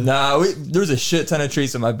 There was a shit ton of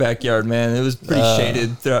trees in my backyard, man. It was pretty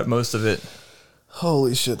shaded throughout most of it.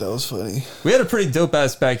 Holy shit, that was funny. We had a pretty dope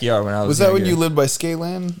ass backyard when I was. Was that when younger. you lived by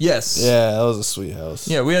Skateland? Yes. Yeah, that was a sweet house.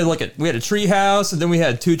 Yeah, we had a tree house, and then we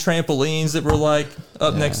had 2 trampolines that were like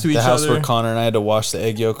up next to each the house other. where Connor and I had to wash the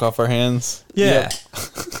egg yolk off our hands. Yeah.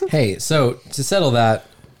 Hey, so to settle that,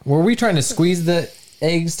 were we trying to squeeze the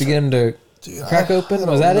eggs to get them to crack open?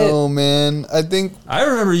 Was that it? Oh man, I think I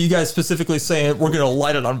remember you guys specifically saying we're gonna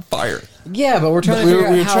light it on fire. Yeah, but we're trying to we figure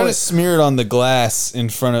were out how trying to smear it on the glass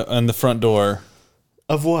on the front door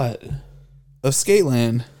Of what? of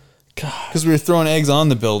Skateland. Because we were throwing eggs on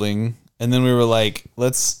the building, and then we were like,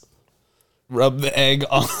 let's rub the egg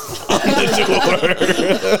on the door.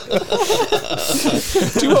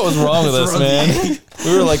 Dude, what was wrong with us, man?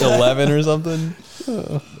 We were like 11 or something.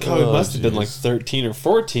 God, we must have been like 13 or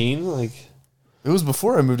 14. Like, It was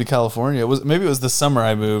before I moved to California. Maybe it was the summer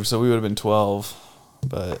I moved, so we would have been 12.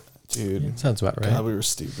 But dude, sounds about right. God, we were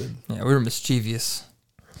stupid. Yeah, we were mischievous.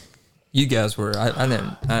 You guys were. I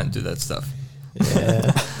didn't do that stuff.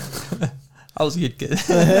 Yeah. I was a good kid.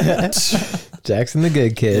 Jackson the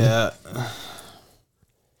good kid. Yeah.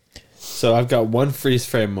 so I've got one freeze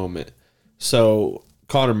frame moment. So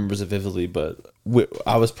Connor remembers it vividly, but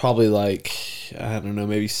I was probably like, I don't know,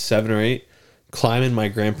 maybe 7 or 8, climbing my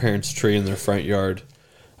grandparents' tree in their front yard.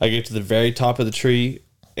 I get to the very top of the tree,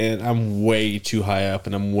 and I'm way too high up,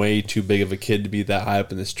 and I'm way too big of a kid to be that high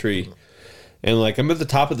up in this tree. And like I'm at the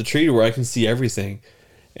top of the tree where I can see everything,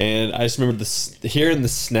 and I just remember hearing the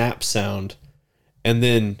snap sound, and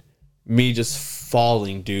then me just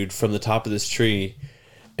falling, dude, from the top of this tree.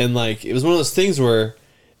 And like it was one of those things where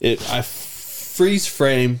I freeze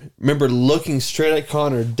frame, remember looking straight at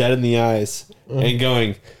Connor dead in the eyes and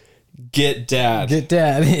going, "Get dad." Get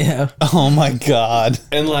dad, yeah. Oh my God.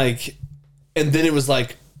 And then it was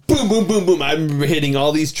like boom, boom, boom, boom. I remember hitting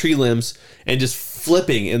all these tree limbs and just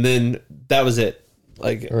flipping, and then that was it.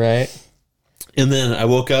 Like, Right. and then I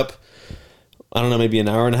woke up, I don't know, maybe an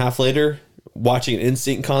hour and a half later, watching an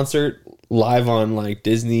NSYNC concert live on like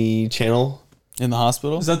Disney Channel. In the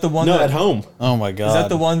hospital? Is that the one? No, that, at home. Oh my God. Is that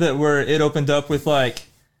the one that where it opened up with like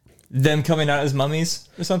them coming out as mummies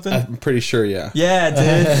or something? I'm pretty sure, yeah. Yeah,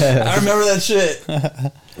 dude. I remember that shit.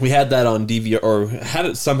 We had that on DVR, or had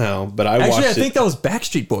it somehow, but I watched Actually, I it. think that was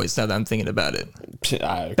Backstreet Boys. Now that I'm thinking about it, I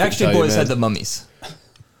couldn't Backstreet tell you, Boys man. had the mummies.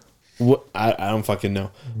 I don't fucking know,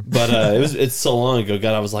 but it's so long ago.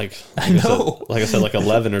 God, I was like, I know. like I said, like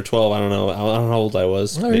 11 or 12. I don't know. I don't know how old I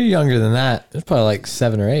was. Oh, you're younger than that. It's probably like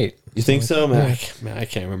 7 or 8. You think so, man? I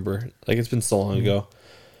can't remember. Like it's been so long ago.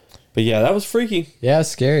 But yeah, that was freaky. Yeah, it's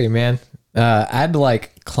scary, man. I had to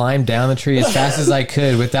like climb down the tree as fast as I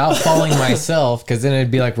could without falling myself, because then it'd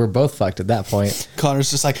be like we're both fucked at that point. Connor's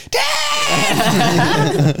just like,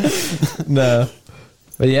 No.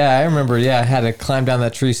 But yeah, I remember, I had to climb down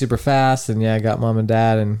that tree super fast, and I got mom and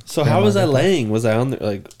dad. And So how was I laying? Was I on there?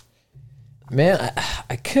 Like, Man,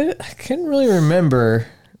 I couldn't really remember.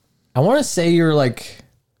 I want to say you were like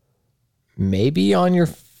maybe on your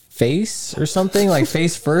face or something, like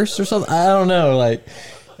face first or something. I don't know. Like,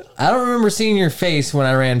 I don't remember seeing your face when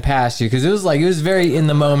I ran past you, because it was very in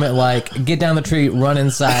the moment, like get down the tree, run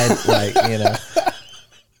inside, like,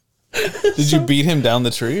 did you beat him down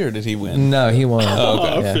the tree or did he win? No, he won.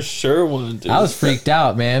 I for sure wanted to. I was freaked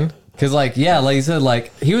out, man. Cause like you said,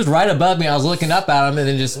 like he was right above me. I was looking up at him and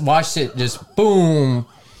then just watched it just boom,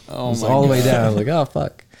 Oh my all the way God. down. I was like, oh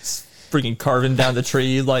fuck, Freaking carving down the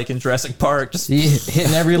tree like in Jurassic Park. Just he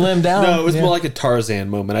hitting every limb down. No, it was Yeah. more like a Tarzan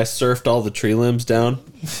moment. I surfed all the tree limbs down.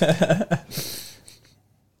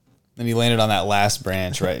 And he landed on that last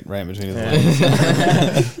branch right in between his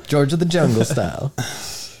legs. George of the Jungle style.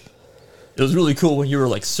 it was really cool when you were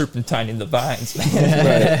like serpentining the vines,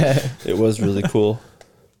 man. It was really cool.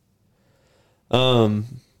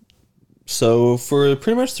 So for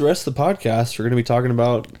pretty much the rest of the podcast, we're going to be talking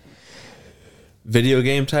about video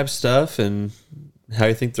game type stuff and how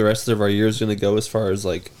you think the rest of our year is going to go as far as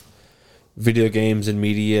like video games and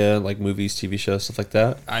media, like movies, TV shows, stuff like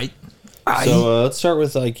that. So let's start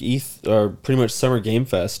with like or pretty much Summer Game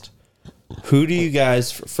Fest. Who do you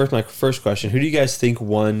guys, my first question, who do you guys think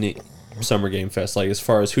won Summer Game Fest? Like as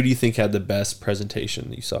far as who do you think had the best presentation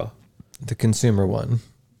that you saw? The consumer one.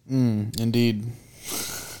 Indeed.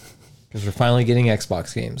 Because we're finally getting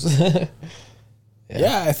Xbox games.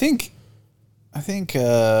 Yeah, I think I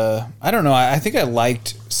don't know. I think I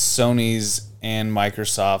liked Sony's and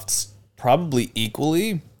Microsoft's probably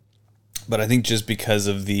equally, but I think just because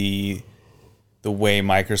of the way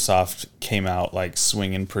Microsoft came out like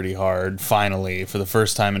swinging pretty hard finally for the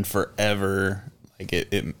first time in forever, like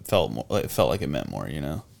it felt like it meant more, you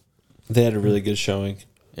know. They had a really good showing.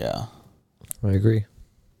 Yeah. I agree.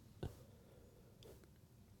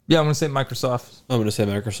 Yeah, I'm gonna say Microsoft. I'm going to say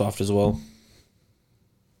Microsoft as well.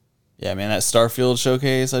 Yeah, man, that Starfield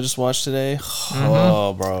showcase I just watched today.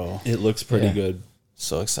 Oh, bro. It looks pretty Yeah. good.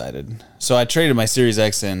 So excited. So I traded my Series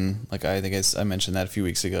X in, like I think I mentioned that a few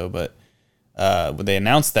weeks ago, but when they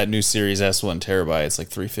announced that new Series S 1 terabyte, it's like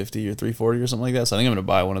 350 or 340 or something like that. So I think I'm going to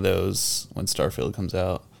buy one of those when Starfield comes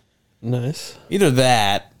out. Nice. Either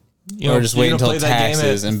that You or know, just you're wait gonna until play that game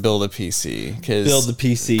taxes at- and build a PC. Because Build the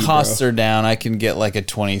PC, costs bro. are down. I can get like a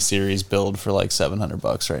 20 series build for like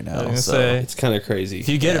 $700 right now. I was gonna So say, It's kind of crazy. if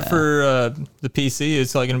you get it for the PC,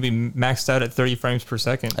 it's like going to be maxed out at 30 frames per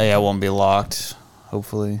second. yeah, it won't be locked,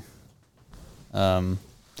 hopefully. And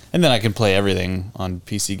then I can play everything on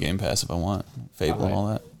PC Game Pass if I want. Fable and all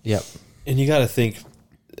that. Yep. And you got to think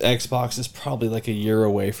Xbox is probably like a year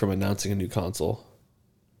away from announcing a new console.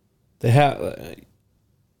 They have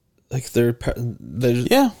like they're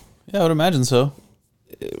Yeah, I would imagine so.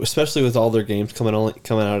 especially with all their games coming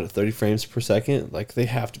out at 30 frames per second, like they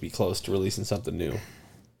have to be close to releasing something new.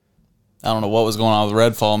 I don't know what was going on with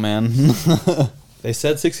Redfall, man. They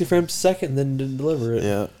said 60 frames per second, then didn't deliver it.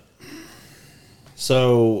 Yeah.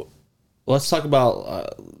 So let's talk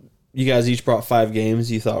about you guys each brought 5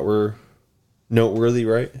 games you thought were noteworthy,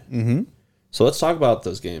 right? Mm-hmm. So let's talk about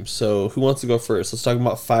those games. So who wants to go first? Let's talk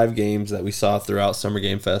about 5 games that we saw throughout Summer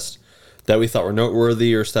Game Fest that we thought were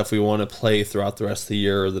noteworthy or stuff we want to play throughout the rest of the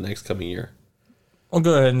year or the next coming year. I'll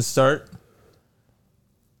go ahead and start.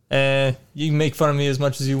 And you can make fun of me as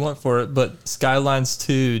much as you want for it, but Skylines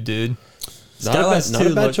 2, dude. Not a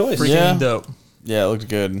bad looked choice. freaking Yeah. dope. Yeah, it looked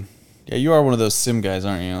good. Yeah, you are one of those sim guys,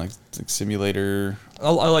 aren't you? Like simulator. I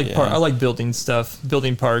like Yeah. I like building stuff,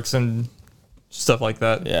 building parks and stuff like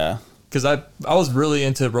that. Yeah. Because I was really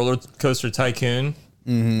into Roller Coaster Tycoon,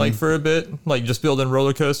 like for a bit, like just building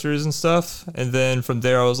roller coasters and stuff. And then from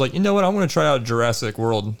there, I was like, you know what? I want to try out Jurassic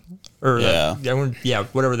World, or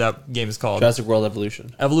whatever that game is called. Jurassic World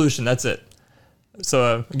Evolution. Evolution. That's it.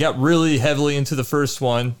 So I got really heavily into the first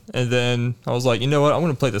one, and then I was like, you know what? I'm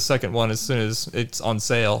going to play the second one as soon as it's on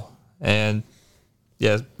sale. And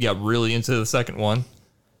yeah, got really into the second one.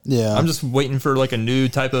 Yeah. I'm just waiting for like a new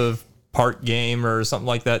type of park game or something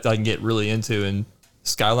like that I can get really into, and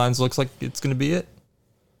Skylines looks like it's going to be it.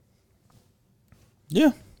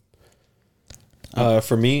 Yeah.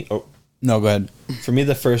 For me, No, go ahead. for me,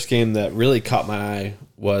 the first game that really caught my eye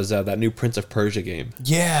was that new Prince of Persia game.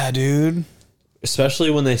 Yeah, dude. Especially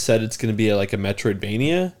when they said it's going to be like a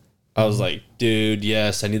Metroidvania. I was like, dude,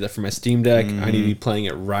 yes, I need that for my Steam Deck. I need to be playing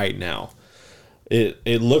it right now.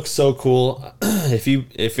 It looks so cool.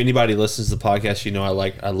 If anybody listens to the podcast, you know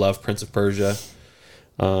I love Prince of Persia.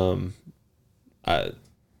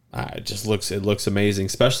 It looks amazing,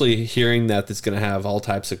 especially hearing that it's going to have all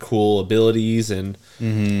types of cool abilities and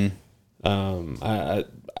I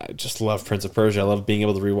just love Prince of Persia. I love being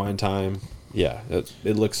able to rewind time. Yeah,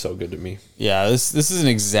 it looks so good to me. Yeah, this isn't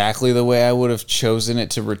exactly the way I would have chosen it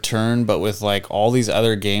to return, but with like all these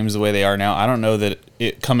other games the way they are now, I don't know that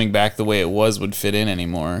it coming back the way it was would fit in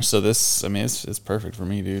anymore. So this, I mean, it's perfect for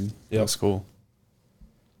me, dude. Yep. Looks cool.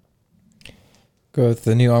 Go with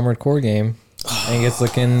the new Armored Core game. I think it's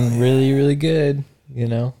looking really, really good. You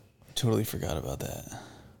know, Totally forgot about that.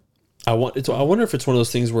 I wonder if it's one of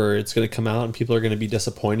those things where it's going to come out and people are going to be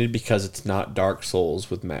disappointed because it's not Dark Souls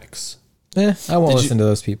with mechs. I won't listen to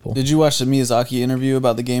those people. Did you watch the Miyazaki interview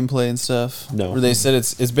about the gameplay and stuff? No. Where they said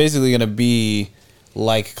it's basically going to be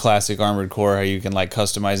like classic Armored Core, how you can like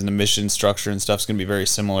customize, and the mission structure and stuff's going to be very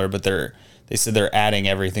similar, but they said they're adding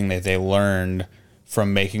everything that they learned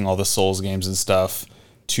from making all the Souls games and stuff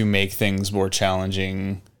to make things more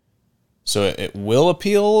challenging. So it will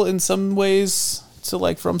appeal in some ways to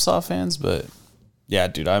like FromSoft fans, but yeah,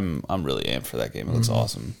 dude, I'm really amped for that game. It looks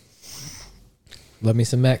awesome. Love me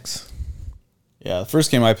some mechs. Yeah, the first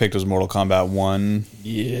game I picked was Mortal Kombat 1.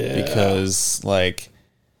 Yeah. Because, like,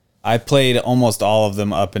 I played almost all of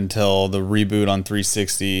them up until the reboot on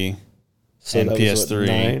 360 and that was,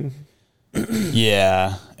 PS3. 9?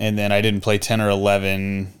 Yeah, and then I didn't play 10 or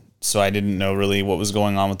 11, so I didn't know really what was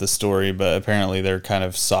going on with the story, but apparently they're kind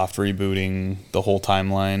of soft rebooting the whole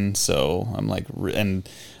timeline, so I'm like, and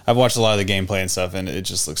I've watched a lot of the gameplay and stuff, and it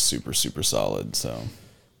just looks super, super solid, so.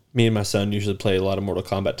 Me and my son usually play a lot of Mortal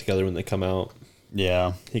Kombat together when they come out.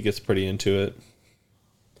 Yeah. He gets pretty into it.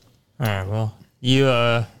 All right, well, you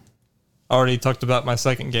already talked about my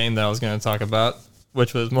second game that I was going to talk about,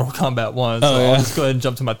 which was Mortal Kombat 1. So I'll just go ahead and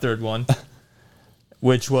jump to my third one,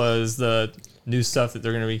 which was the new stuff that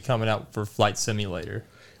they're going to be coming out for Flight Simulator.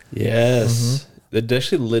 Yes. It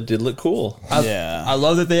actually did look cool. I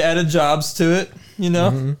love that they added jobs to it, you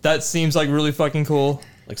know? That seems like really fucking cool.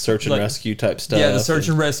 Like search and rescue type stuff. Yeah, the search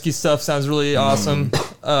and rescue stuff sounds really awesome.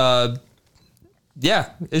 Yeah,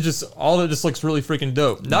 it just looks really freaking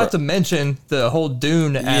dope. Not to mention the whole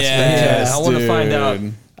Dune aspect. Yes, I want to find out.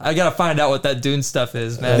 dude. I gotta find out what that Dune stuff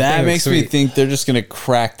is, man. That makes me sweet. think they're just gonna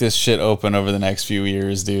crack this shit open over the next few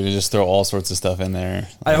years, dude, and just throw all sorts of stuff in there.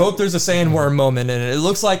 I hope there's a sandworm moment in it. It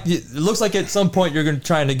looks like at some point you're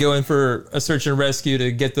trying to go in for a search and rescue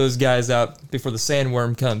to get those guys out before the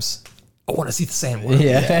sandworm comes. I want to see the sandworm.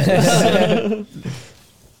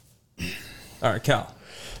 Yeah. All right, Cal.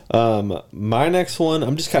 My next one,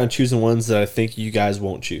 I'm just kind of choosing ones that I think you guys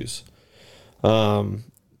won't choose.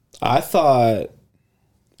 I thought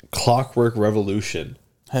Clockwork Revolution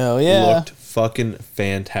Hell yeah. looked fucking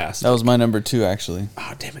fantastic. That was my number 2, actually.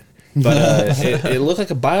 Oh, damn it. But it looked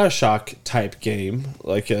like a BioShock type game,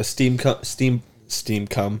 like a steampunk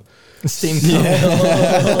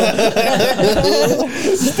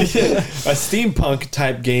a steampunk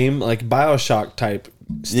type game, like BioShock type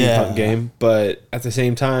steampunk game, but at the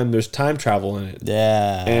same time there's time travel in it.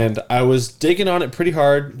 Yeah. And I was digging on it pretty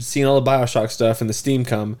hard, seeing all the BioShock stuff and the steam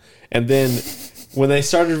come, and then when they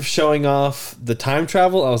started showing off the time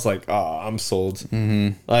travel, I was like, oh, I'm sold. Mm-hmm.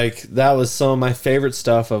 Like, that was some of my favorite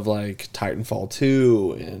stuff of, like, Titanfall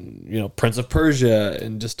 2 and, you know, Prince of Persia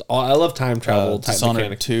and just all. I love time travel type Dishonored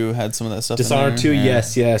mechanics. 2 had some of that stuff Dishonored in 2, there.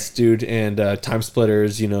 yes, dude. And Time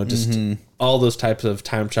Splitters, you know, just all those types of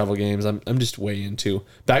time travel games I'm just way into.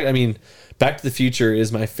 Back to the Future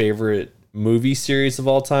is my favorite movie series of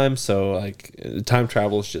all time. So, like, time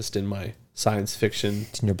travel is just in my science fiction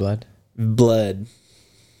It's in your blood.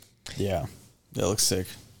 Yeah. That looks sick.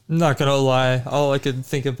 Not gonna lie, all I could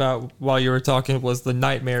think about while you were talking was the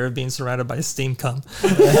nightmare of being surrounded by steam cum.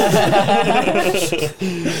 That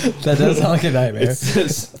does sound like a nightmare.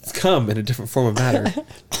 It's come in a different form of matter.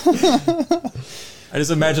 I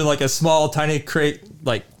just imagine like a small, tiny crate,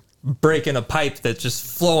 like breaking a pipe that's just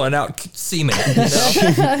flowing out semen. You know?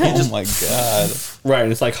 Oh my god. Right,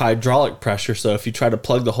 and it's like hydraulic pressure, so if you try to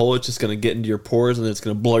plug the hole, it's just going to get into your pores, and then it's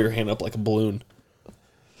going to blow your hand up like a balloon.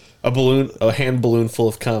 A hand balloon full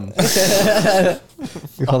of cum. We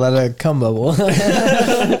call that a cum bubble.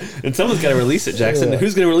 And someone's got to release it, Jackson. Yeah.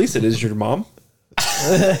 Who's going to release it? Is your mom?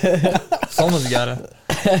 Someone's gotta.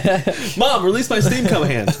 Mom, release my steam cum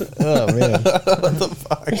hand. Oh, man.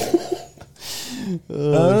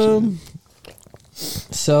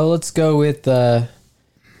 So let's go with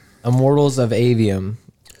Immortals of Avium.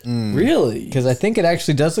 Really? Because I think it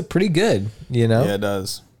actually does look pretty good, you know? Yeah, it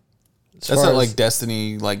does. As That's far not as- like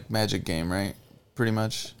Destiny, like magic game, right? Pretty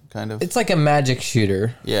much, kind of. It's like a magic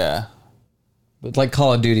shooter, Yeah. but like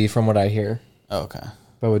Call of Duty from what I hear, Oh, okay.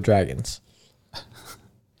 but with dragons.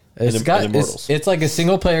 And Immortals. It's like a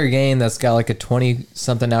single player game that's got like a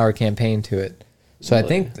 20-something hour campaign to it. So I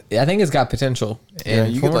think it's got potential. Yeah,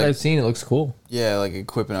 And you from could, what like- I've seen, it looks cool. Yeah, like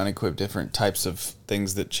equip and unequip different types of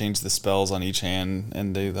things that change the spells on each hand,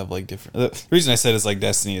 and they have like different. The reason I said it's like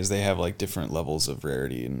Destiny is they have like different levels of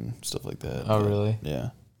rarity and stuff like that. Oh, really? Yeah.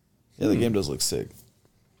 Yeah, the game does look sick.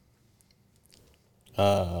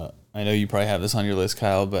 I know you probably have this on your list,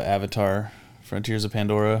 Kyle, but Avatar: Frontiers of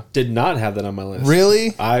Pandora. Did not have that on my list.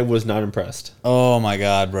 Really? I was not impressed. Oh my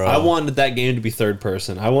god, bro! I wanted that game to be third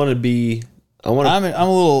person. I'm I'm a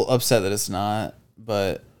little upset that it's not,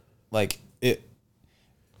 but like it.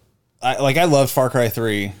 I loved Far Cry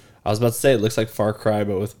 3. I was about to say it looks like Far Cry,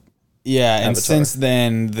 but with Yeah, and Avatar. since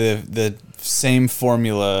then the same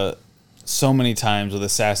formula so many times with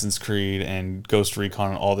Assassin's Creed and Ghost Recon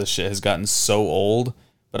and all this shit has gotten so old,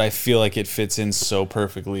 but I feel like it fits in so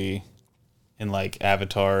perfectly in like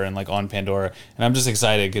Avatar and like on Pandora, and I'm just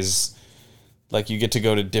excited because like you get to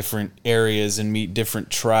go to different areas and meet different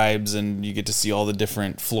tribes, and you get to see all the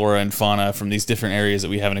different flora and fauna from these different areas that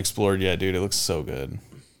we haven't explored yet, dude. It looks so good.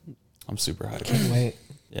 I'm super hyped. Wait.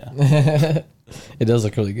 Yeah. It does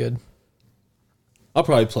look really good. I'll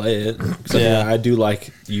probably play it. 'Cause Yeah. I do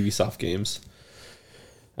like Ubisoft games.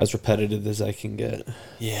 As repetitive as I can get.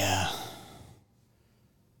 Yeah.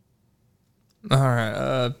 All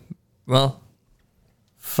right. Well,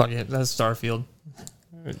 fuck it. That's Starfield.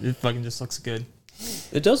 It fucking just looks good.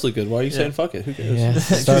 It does look good. Why are you saying fuck it? Who cares? Yeah,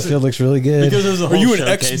 Starfield looks really good. Because there's a whole you an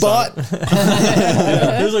showcase on X-bot? it.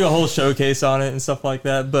 Yeah, there's like a whole showcase on it and stuff like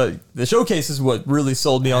that. But the showcase is what really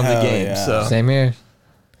sold me on the Hell game. yeah. So Same here.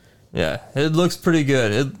 Yeah, it looks pretty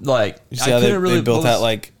good. It like You see how they built that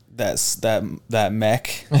like that mech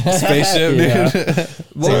spaceship, Yeah. dude.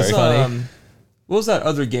 what was funny. what was that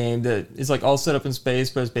other game that is like all set up in space,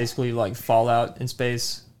 but it's basically like Fallout in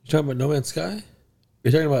space? You talking about No Man's Sky?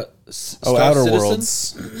 You're talking about Oh, Star Outer Citizen?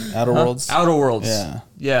 Worlds. Outer Worlds. Outer Worlds. Yeah.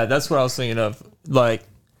 Yeah, that's what I was thinking of. Like,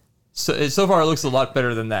 so far it looks a lot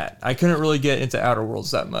better than that. I couldn't really get into Outer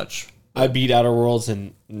Worlds that much. I beat Outer Worlds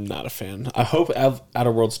and not a fan. I hope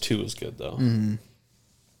Outer Worlds 2 is good though.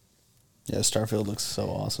 Yeah, Starfield looks so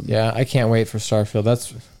awesome. Yeah, I can't wait for Starfield.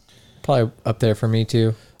 That's probably up there for me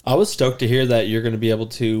too. I was stoked to hear that you're going to be able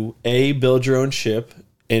to A, build your own ship,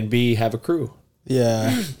 and B, have a crew.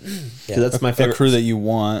 Yeah. 'Cause that's my A favorite. crew that you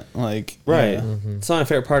want, like Right. yeah. It's not my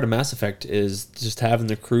favorite part of Mass Effect is just having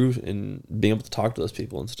the crew and being able to talk to those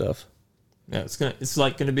people and stuff. Yeah, it's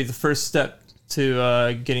like gonna be the first step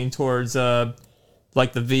to getting towards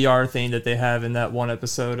like the VR thing that they have in that one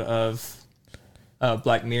episode of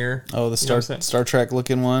Black Mirror. Oh, the You know what I'm saying? Star Trek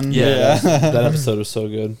looking one. Yeah. That episode was so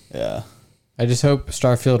good. Yeah. I just hope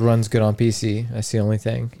Starfield runs good on PC. That's the only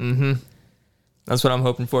thing. That's what I'm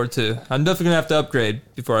hoping for too. I'm definitely gonna have to upgrade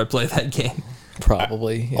before I play that game.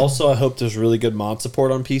 Probably. Yeah. Also, I hope there's really good mod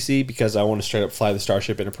support on PC because I want to straight up fly the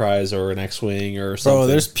Starship Enterprise or an X-Wing or something. Bro,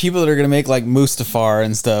 there's people that are gonna make like Mustafar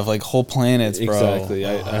and stuff, like whole planets, bro. Exactly.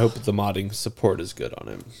 I hope the modding support is good on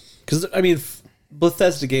it. Because, I mean,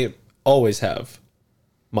 Bethesda game always have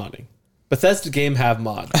modding. Bethesda game have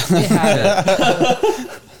mods. They have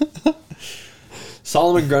it.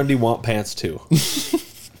 Solomon Grundy want pants too.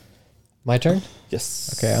 My turn?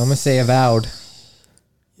 Yes. Okay, I'm going to say Avowed.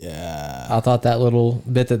 Yeah. I thought that little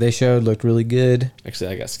bit that they showed looked really good.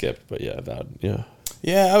 Actually, I got skipped, but yeah, Avowed. Yeah.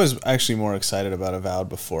 Yeah, I was actually more excited about Avowed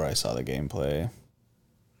before I saw the gameplay.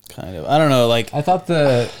 Kind of. I don't know, like I thought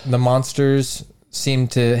the monsters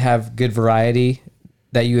seemed to have good variety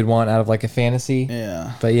that you would want out of like a fantasy.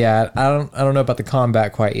 yeah. But yeah, I don't know about the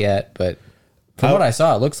combat quite yet, but from what I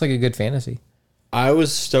saw, it looks like a good fantasy. I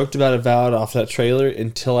was stoked about Avowed off that trailer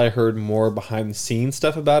until I heard more behind the scenes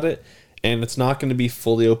stuff about it. And it's not going to be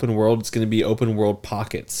fully open world. It's going to be open world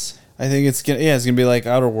pockets. I think it's gonna be like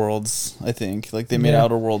Outer Worlds, I think. Like they made Yeah.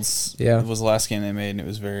 Outer Worlds Yeah. was the last game they made and it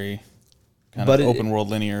was very kind But of it- open world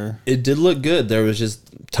linear. It did look good. There was just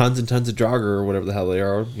tons and tons of Draugr or whatever the hell they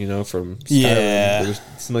are, you know, from Skyrim. Yeah. It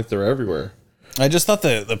seemed like they're everywhere. I just thought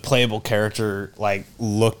the playable character like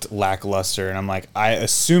looked lackluster, and I'm like, I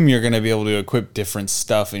assume you're gonna be able to equip different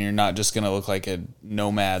stuff, and you're not just gonna look like a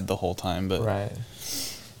nomad the whole time. But Right.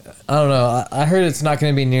 I don't know. I heard it's not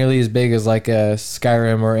going to be nearly as big as like a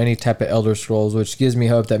Skyrim or any type of Elder Scrolls, which gives me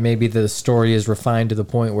hope that maybe the story is refined to the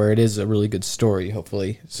point where it is a really good story,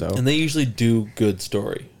 hopefully. So And they usually do good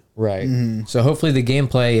story. right. So hopefully the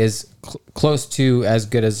gameplay is close to as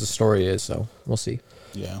good as the story is. So we'll see.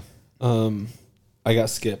 yeah, I got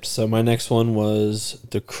skipped. So my next one was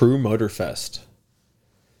the Crew Motorfest.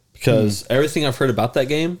 Because everything I've heard about that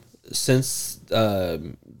game since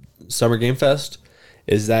Summer Game Fest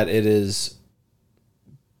is that it is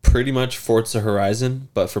pretty much Forza Horizon,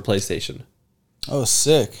 but for PlayStation. oh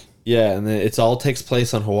sick. Yeah, and then it's all takes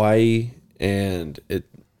place on Hawaii, and it's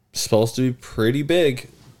supposed to be pretty big,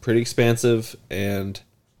 pretty expansive, and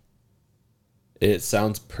it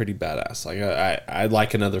sounds pretty badass. Like I'd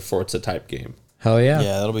like another Forza type game. Hell yeah.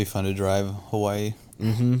 Yeah, that'll be fun to drive Hawaii.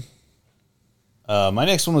 My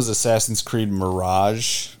next one was Assassin's Creed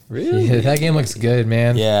Mirage. Yeah, that game looks good,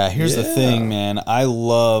 man. Yeah, here's the thing, man. I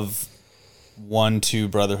love 1, 2,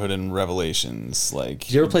 Brotherhood, and Revelations. Like,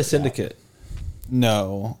 Did you ever play Syndicate?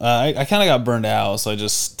 no, I kind of got burned out, so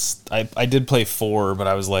I did play 4, but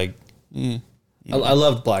I was like, I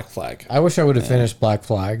loved Black Flag. I wish I would have finished Black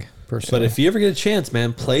Flag personally. But if you ever get a chance,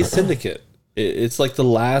 man, play Syndicate. It's like the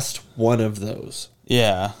last one of those.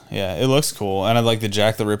 yeah, it looks cool, and I like the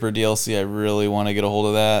Jack the Ripper DLC. I really want to get a hold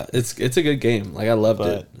of that. It's a good game. Like I loved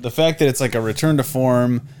But it. the fact that it's like a return to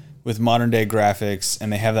form with modern day graphics,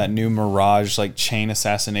 and they have that new Mirage like chain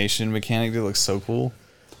assassination mechanic that looks so cool.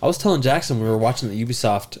 I was telling Jackson when we were watching the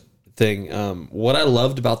Ubisoft thing. What I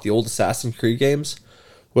loved about the old Assassin's Creed games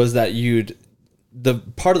was that the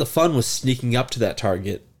part of the fun was sneaking up to that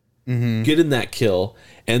target, getting that kill,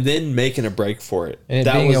 and then making a break for it. and it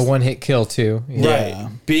that being was a one-hit kill too. right.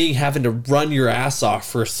 Yeah. Having to run your ass off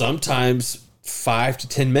for sometimes 5 to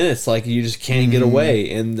 10 minutes, like you just can't get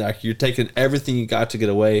away, and like you're taking everything you got to get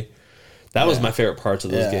away. That was my favorite parts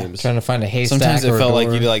of those Yeah. games. Trying to find a haystack. Sometimes it or a felt like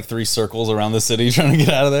door. you did like 3 circles around the city trying to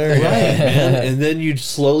get out of there. Right, man. And then you'd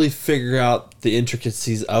slowly figure out the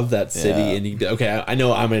intricacies of that city, Yeah. and you okay, I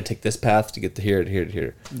know I'm going to take this path to get to here, to here, to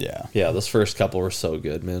here. Yeah. Yeah, those first couple were so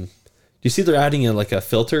good, man. Do you see they're adding a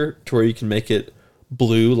filter to where you can make it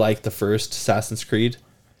blue like the first Assassin's Creed.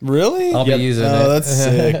 Really? I'll be using it. Oh, that's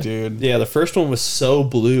sick, dude. Yeah, the first one was so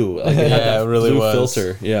blue. Like it had that it really blue was.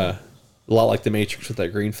 filter. Yeah. A lot like the Matrix with that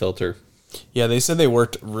green filter. Yeah, they said they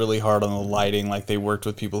worked really hard on the lighting. Like they worked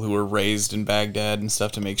with people who were raised in Baghdad and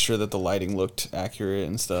stuff to make sure that the lighting looked accurate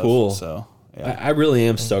and stuff. Cool. So yeah, I really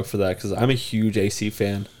am stoked for that because I'm a huge AC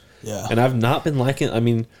fan. yeah. And I've not been liking. I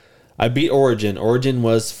mean, I beat Origin. Origin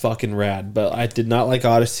was fucking rad, but I did not like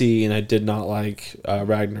Odyssey and I did not like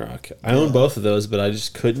Ragnarok. I own both of those, but I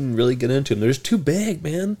just couldn't really get into them. They're just too big,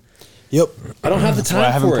 man. Yep. I don't have the That's why time.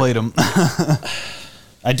 I haven't for played it. them.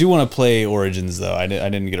 I do want to play Origins though. I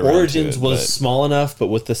didn't get around Origins to it, was but- small enough, but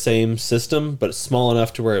with the same system, but small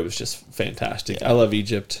enough to where it was just fantastic. I love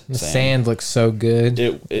Egypt. The sand looks so good.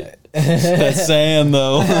 that sand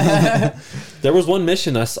though. There was one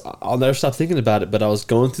mission I'll never stop thinking about it, but I was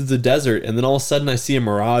going through the desert, and then all of a sudden I see a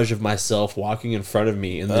mirage of myself walking in front of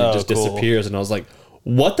me, and then it just cool. disappears, and I was like,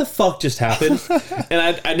 what the fuck just happened?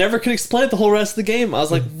 And I never could explain it the whole rest of the game. I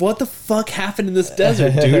was like, what the fuck happened in this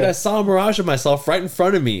desert, dude? I saw a mirage of myself right in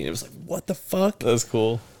front of me. It was like, what the fuck? That's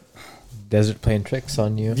cool. Desert playing tricks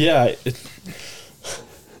on you, Yeah.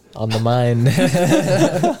 on the mind.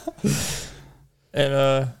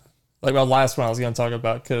 And like my last one I was going to talk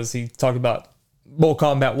about, because he talked about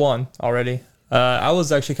Mortal Kombat 1 already. I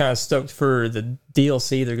was actually kind of stoked for the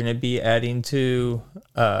DLC they're going to be adding to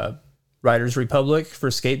Riders Republic for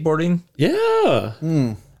skateboarding. Yeah.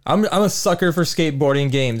 I'm a sucker for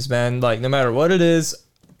skateboarding games, man. Like no matter what it is,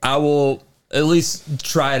 I will at least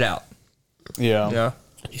try it out. Yeah. Yeah.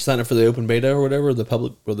 You signed up for the open beta or whatever, the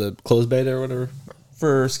public or the closed beta or whatever?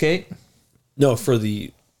 For skate? No, for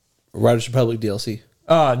the Riders Republic DLC.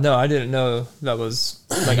 No, I didn't know that was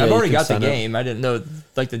like Yeah, I've you already can got the sign up. game. I didn't know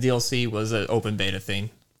like the DLC was an open beta thing.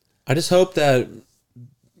 I just hope that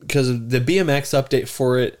because the BMX update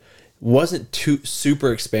for it wasn't too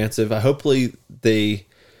super expansive. Hopefully they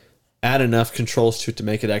add enough controls to it to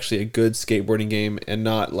make it actually a good skateboarding game and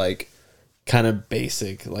not like kind of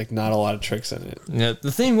basic, like not a lot of tricks in it. Yeah,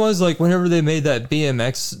 the thing was like whenever they made that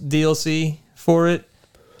BMX DLC for it,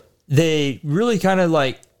 they really kind of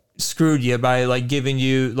like screwed you by like giving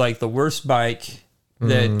you like the worst bike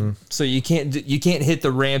that so you can't hit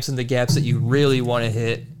the ramps and the gaps that you really want to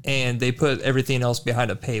hit, and they put everything else behind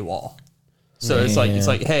a paywall. So it's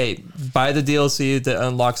like hey, buy the DLC that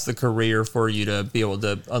unlocks the career for you to be able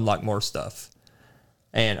to unlock more stuff.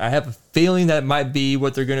 And I have a feeling that might be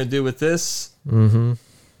what they're going to do with this.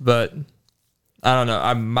 But I don't know.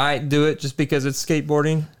 I might do it just because it's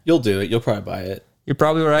skateboarding. You'll do it. You'll probably buy it. You're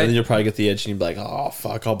probably right. And then you'll probably get the edge and you'll be like, oh,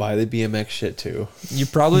 fuck, I'll buy the BMX shit too. You're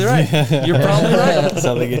probably right. You're probably right. That's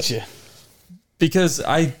how they get you. Because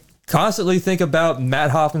I constantly think about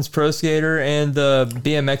Matt Hoffman's Pro Skater and the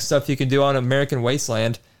BMX stuff you can do on American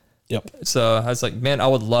Wasteland. Yep. So I was like, man, I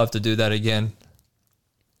would love to do that again.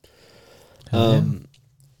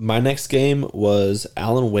 My next game was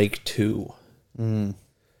Alan Wake 2.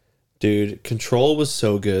 Dude, Control was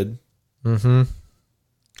so good. And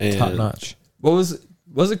Top notch. What was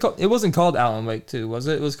it called? It wasn't called Alan Wake 2, was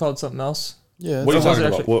it? It was called something else. Yeah. What are you So was talking it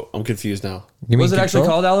about? actually- What? I'm confused now. You Was it mean actually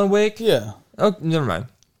Control? called Alan Wake? Yeah. Oh, never mind.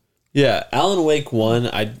 Yeah, Alan Wake 1,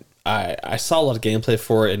 I saw a lot of gameplay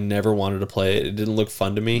for it and never wanted to play it. It didn't look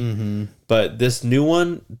fun to me. But this new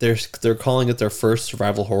one, they're calling it their first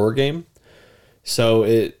survival horror game. So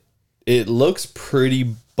it looks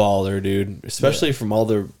pretty baller, dude. Especially from all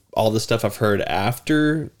the stuff I've heard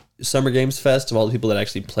after Summer Games Fest of all the people that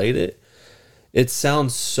actually played it. It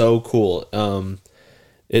sounds so cool.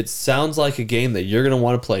 It sounds like a game that you're gonna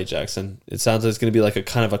want to play, Jackson. It sounds like it's gonna be like a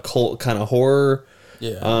kind of a cult kind of horror.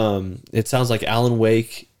 Yeah. It sounds like Alan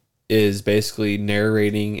Wake is basically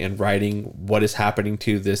narrating and writing what is happening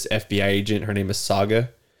to this FBI agent. Her name is Saga.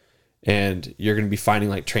 And you're going to be finding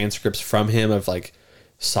like transcripts from him of like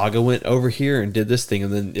Saga went over here and did this thing.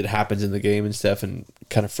 And then it happens in the game and stuff and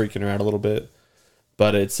kind of freaking her out a little bit.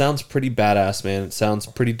 But it sounds pretty badass, man. It sounds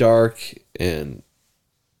pretty dark. And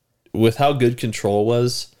with how good Control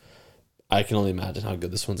was, I can only imagine how good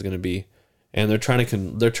this one's going to be. And they're trying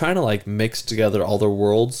to like mix together all their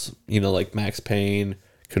worlds, you know, like Max Payne,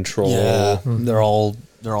 Control. Yeah. They're all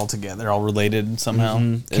together. They're all related somehow.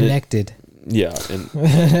 And Connected. yeah,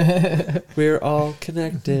 and we're all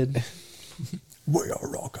connected. We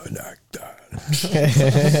are all connected.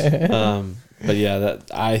 But yeah,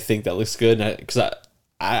 I think that looks good, because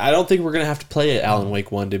I don't think we're gonna have to play Alan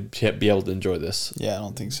Wake 1 to be able to enjoy this. Yeah, I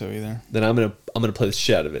don't think so either. Then I'm gonna play the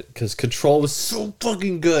shit out of it because Control was so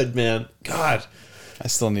fucking good, man. God, I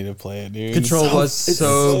still need to play it, dude. Control was It's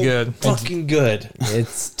so good. fucking good.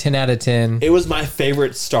 It's 10 out of 10. It was my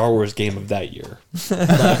favorite Star Wars game of that year.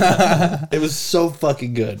 It was so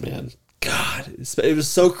fucking good, man. God, it was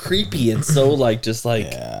so creepy and so like just like.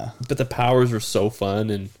 Yeah. But the powers were so fun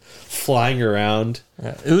and flying around.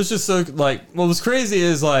 Yeah, it was just so like what was crazy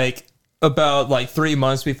is like about like 3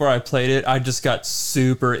 months before I played it, I just got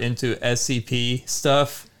super into SCP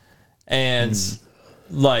stuff, and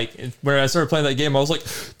like when I started playing that game, I was like,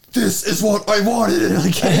 "This is what I wanted in a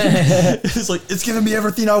game." It's like it's giving me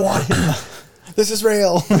everything I wanted. This is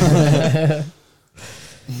real.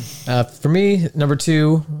 For me, number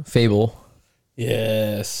 2, Fable.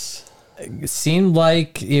 Yes. It seemed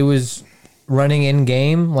like it was running in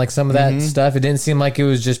game, like some of that stuff. It didn't seem like it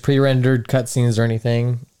was just pre-rendered cutscenes or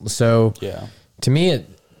anything. So Yeah. to me, it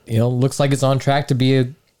looks like it's on track to be a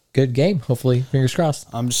good game. Hopefully, fingers crossed.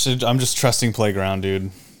 I'm just trusting Playground,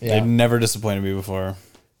 dude. Yeah. They've never disappointed me before.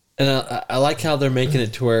 And I like how they're making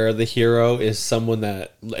it to where the hero is someone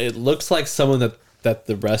that it looks like someone that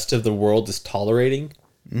the rest of the world is tolerating.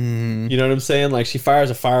 You know what I'm saying? Like she fires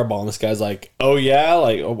a fireball and this guy's like, "Oh yeah,"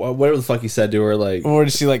 like whatever the fuck he said to her, like. Or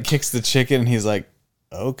she like kicks the chicken and he's like,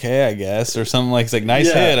 okay, I guess, or something like, it's like, nice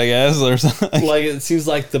Yeah. hit, I guess, or something. Like it seems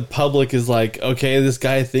like the public is like, okay, this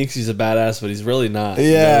guy thinks he's a badass, but he's really not.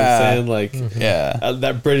 You know what Yeah. I'm saying? Like, Yeah.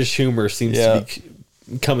 that British humor seems Yeah. to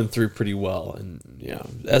be coming through pretty well. And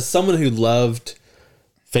as someone who loved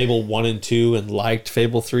Fable 1 and 2 and liked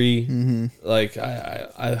Fable 3, like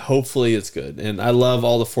I hopefully it's good. And I love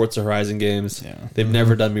all the Forza Horizon games. Yeah. They've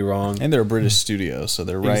never done me wrong. And they're a British studio, so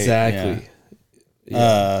they're right. Exactly.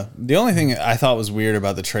 The only thing I thought was weird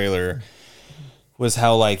about the trailer was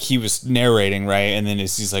how like he was narrating, right, and then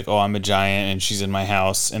he's like, "Oh, I'm a giant, and she's in my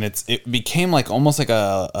house," and it became like almost like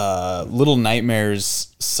a Little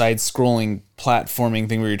Nightmares side-scrolling platforming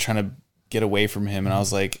thing where you're trying to get away from him, and I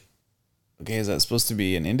was like, "Okay, is that supposed to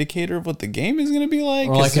be an indicator of what the game is going to be like?"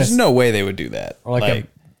 Or 'Cause like there's no way they would do that. Or like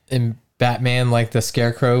in Batman, like the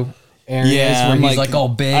Scarecrow areas where I'm he's like all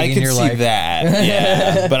big, I and could you're see like, that,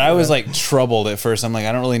 yeah. But I was like troubled at first. I'm like,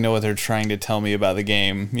 I don't really know what they're trying to tell me about the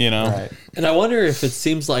game, you know? right, And I wonder if it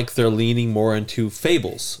seems like they're leaning more into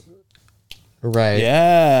fables. right.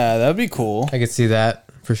 Yeah, that'd be cool. I could see that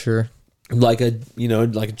for sure. Like a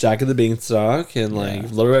Jack of the Beanstalk and like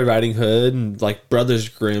Little Red Riding Hood and like Brothers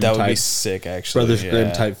Grimm That would type be sick, actually. Brothers yeah.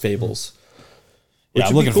 Grimm type fables. Yeah, Which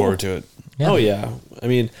I'm would be looking cool. forward to it. Yeah. Oh yeah. I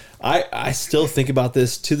mean, I still think about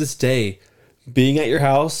this to this day. Being at your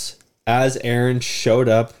house as Aaron showed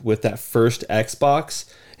up with that first Xbox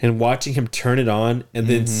and watching him turn it on and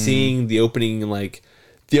then seeing the opening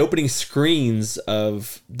screens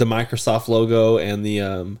of the Microsoft logo and the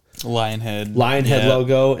Lionhead Lionhead Yeah.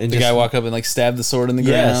 logo and The just guy walk up and like stab the sword in the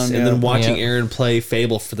yes, ground. and then watching Yeah. Aaron play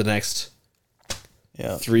Fable for the next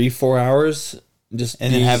yeah. 3-4 hours. Just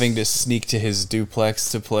And then being- having to sneak to his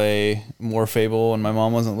duplex to play more Fable when my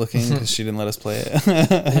mom wasn't looking because she didn't let us play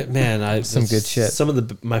it. man, Some good shit. Some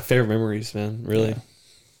of my favorite memories, man. Really,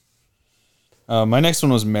 My next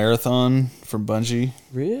one was Marathon from Bungie.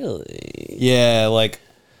 really. Yeah, like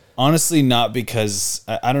honestly, not because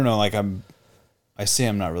I don't know. Like I say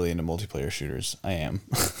I'm not really into multiplayer shooters. I am,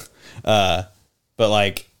 but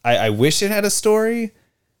like I wish it had a story,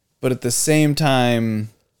 but at the same time,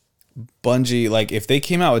 Bungie, like if they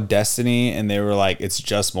came out with Destiny and they were like it's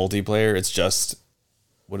just multiplayer, it's just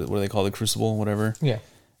what do they call the Crucible, whatever. Yeah.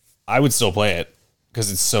 I would still play it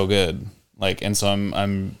because it's so good. Like, and so I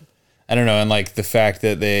don't know, and like the fact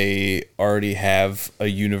that they already have a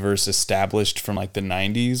universe established from like the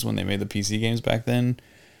 90s when they made the PC games back then,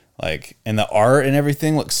 like, and the art and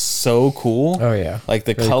everything looks so cool. Oh, yeah. Like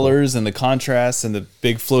the Very colors and the contrast and the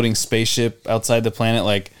big floating spaceship outside the planet.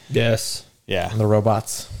 Like, Yes. yeah, And the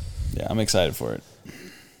robots. yeah, I'm excited for it.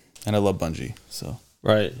 And I love Bungie, so.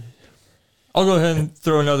 Right. I'll go ahead and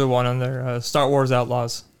throw another one on there. Star Wars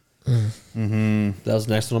Outlaws. That was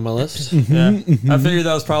the next one on my list. Yeah, I figured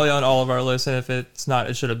that was probably on all of our lists, and if it's not,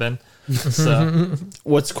 it should have been. So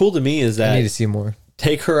What's cool to me is I need to that see more.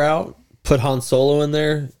 take her out, put Han Solo in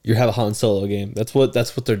there, you have a Han Solo game. That's what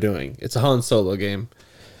they're doing. It's a Han Solo game.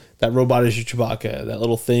 That robot is your Chewbacca. That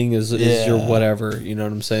little thing is your Yeah. whatever. You know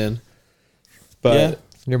what I'm saying? But Yeah.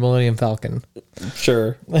 Your Millennium Falcon.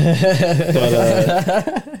 sure. But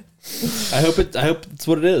I hope it's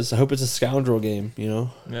what it is. I hope it's a scoundrel game. You know,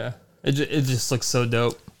 yeah, it just looks so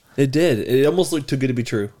dope. it did. It almost looked too good to be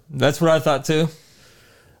true. That's what I thought too.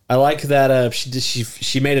 I like that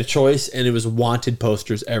she made a choice and it was wanted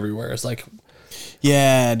posters everywhere. It's like,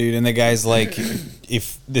 Yeah, dude, and the guy's like,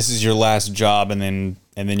 if this is your last job, and then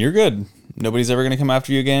you're good. Nobody's ever gonna come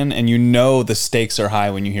after you again, and you know the stakes are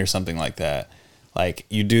high when you hear something like that. Like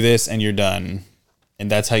you do this and you're done, and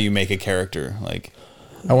that's how you make a character. Like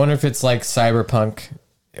I wonder if it's like Cyberpunk,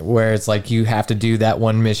 where it's like you have to do that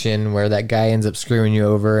one mission where that guy ends up screwing you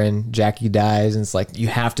over and Jackie dies, and it's like you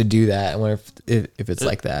have to do that. I wonder if it's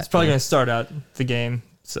like that. It's probably going to start out the game.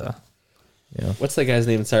 So, Yeah. What's that guy's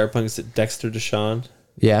name in Cyberpunk? Is it Dexter Deshawn?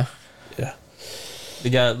 Yeah. Yeah. the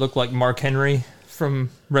guy that looked like Mark Henry from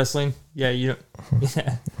wrestling. Yeah, you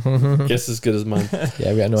yeah. Guess as good as mine. Yeah,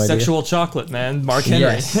 I've got no idea. Sexual chocolate, man. Mark Henry.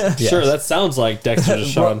 Yes. Yes. Sure, that sounds like Dexter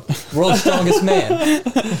Deshawn. World's strongest man.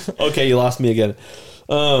 Okay, you lost me again.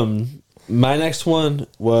 My next one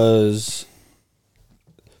was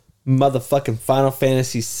motherfucking Final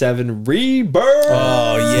Fantasy VII Rebirth.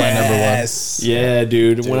 Oh my number one. yes, Yeah,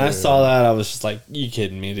 dude. When I saw that, I was just like, "You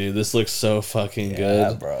kidding me, dude? This looks so fucking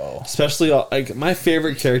good, bro." Especially like my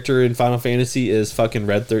favorite character in Final Fantasy is fucking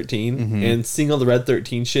Red 13, and seeing all the Red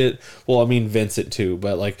 13 shit. Well, I mean Vincent too,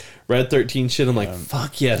 but like Red 13 shit, I'm like,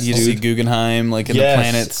 "Fuck yes, You dude." see Guggenheim like in Yes. the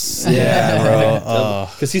planets. Yeah, bro.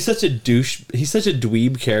 Oh. Because he's such a douche. He's such a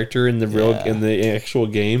dweeb character in the real Yeah. in the actual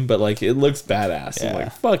game, but like it looks badass. I'm Yeah.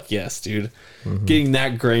 like, fuck yes, dude. Getting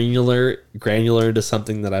that granular into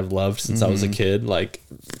something that I've loved since I was a kid. Like,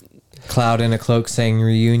 Cloud in a cloak saying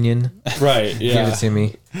reunion. right? Yeah. Give it to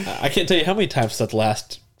me. I can't tell you how many times that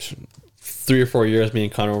last 3 or 4 years, me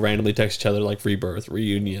and Connor will randomly text each other like rebirth,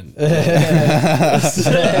 reunion.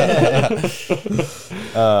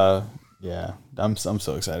 Yeah, I'm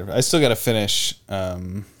so excited. I still got to finish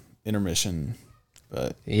Intermission,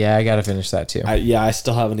 but Yeah, I got to finish that too. I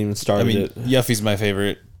still haven't even I started mean, it. Yuffie's my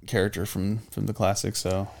favorite character from the classic,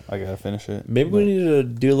 so I gotta finish it. Maybe we need to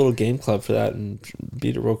do a little game club for that and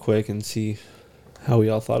beat it real quick and see how we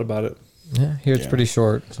all thought about it. Yeah, here it's Yeah. pretty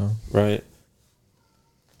short. So Right.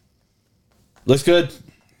 Looks good.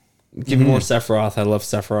 Give me more Sephiroth. I love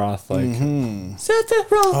Sephiroth. Like,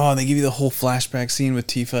 Oh, and they give you the whole flashback scene with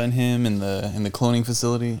Tifa and him in the cloning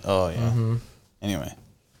facility. Oh yeah. Anyway,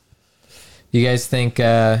 you guys think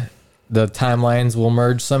the timelines will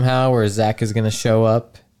merge somehow, or Zach is going to show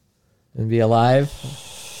up and be alive?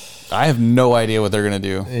 I have no idea what they're gonna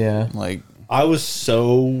do. Yeah. Like, I was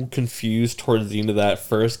so confused towards the end of that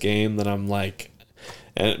first game that I'm like,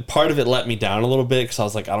 and part of it let me down a little bit because I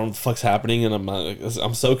was like, I don't know what the fuck's happening, and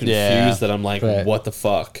I'm so confused Yeah. that I'm like, Right. what the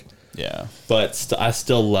fuck? yeah. But I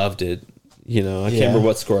still loved it. You know, I can't Yeah. remember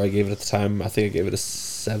what score I gave it at the time. I think I gave it a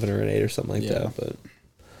 7 or an 8 or something like Yeah. that. But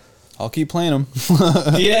I'll keep playing them.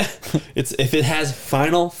 yeah, it's if it has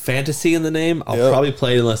Final Fantasy in the name, I'll Yep. probably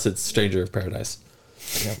play it unless it's Stranger of Paradise.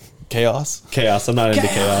 Chaos. Chaos. I'm not into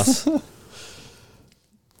chaos.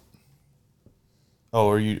 Oh,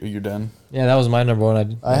 are you done? Yeah, that was my number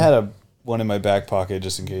one. I had one in my back pocket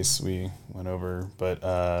just in case we went over, but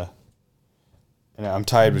and I'm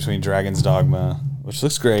tied between Dragon's Dogma, which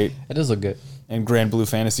looks great, It does look good. and Grand Blue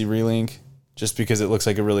Fantasy Relink, just because it looks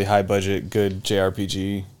like a really high budget, good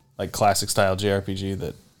JRPG, like classic style JRPG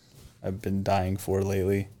that I've been dying for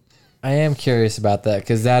lately. I am curious about that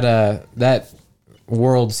because that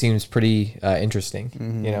world seems pretty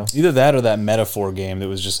interesting. You know, Either that or that Metaphor game that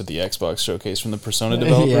was just at the Xbox showcase from the Persona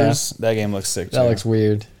developers. That game looks sick. that too. looks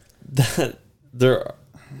weird.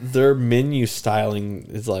 Their menu styling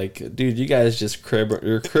is like, dude, you guys just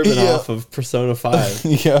you're cribbing Yeah. off of Persona 5.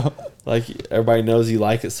 yeah. Like everybody knows you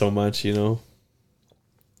like it so much, you know.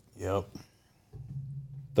 Yep.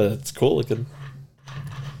 But it's cool looking.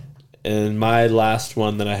 And my last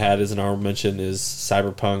one that I had as an honorable mention is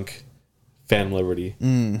Cyberpunk Phantom Liberty.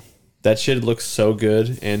 That shit looks so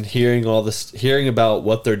good, and hearing about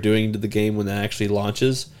what they're doing to the game when that actually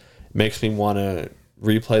launches makes me want to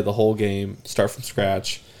replay the whole game, start from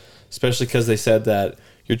scratch, especially because they said that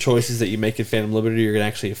your choices that you make in Phantom Liberty are going to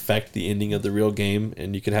actually affect the ending of the real game,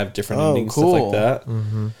 and you can have different endings, cool. stuff like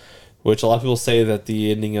that. Which a lot of people say that the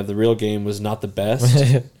ending of the real game was not the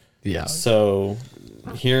best. Yeah. So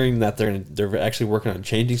hearing that they're actually working on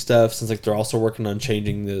changing stuff, since like they're also working on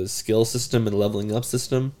changing the skill system and leveling up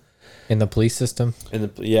system, In the police system. and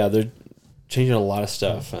they're changing a lot of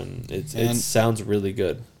stuff, and it sounds really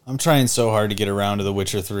good. I'm trying so hard to get around to The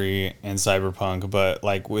Witcher 3 and Cyberpunk, but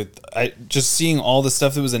like just seeing all the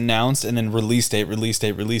stuff that was announced and then release date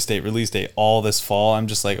all this fall, I'm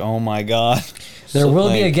just like, oh my god. There will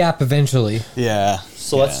be like- a gap eventually. Yeah.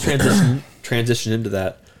 So let's transition into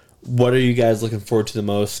that. What are you guys looking forward to the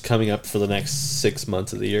most coming up for the next 6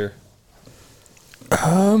 months of the year?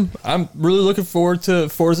 I'm really looking forward to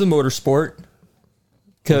Forza Motorsport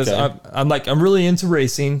because Okay. I'm really into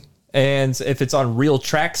racing, and if it's on real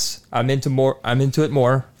tracks, I'm into it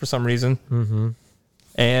more for some reason.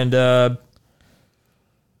 And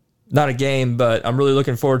not a game, but I'm really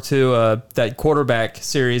looking forward to that quarterback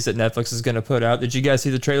series that Netflix is going to put out. Did you guys see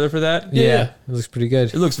the trailer for that? Yeah, it looks pretty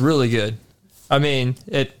good. It looks really good. I mean,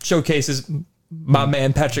 it showcases my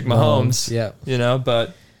man Patrick Mahomes. Yeah. You know,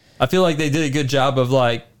 but I feel like they did a good job of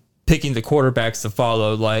like picking the quarterbacks to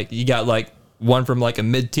follow. Like you got like one from like a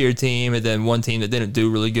mid-tier team, and then one team that didn't do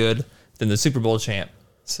really good, then the Super Bowl champ.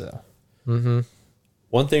 So,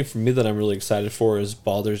 One thing for me that I'm really excited for is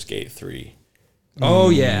Baldur's Gate 3. oh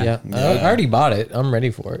yeah, Yeah. I already bought it. I'm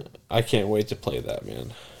ready for it. I can't wait to play that,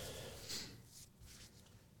 man.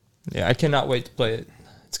 yeah. I cannot wait to play it.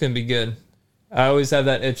 It's gonna be good. I always have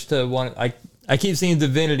that itch to want. I keep seeing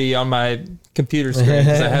Divinity on my computer screen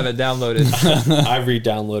because I have it downloaded. I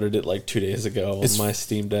re-downloaded it like 2 days ago on my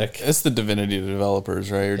Steam Deck. It's the Divinity developers,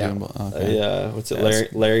 right? You're Yeah. doing, okay. Yeah, what's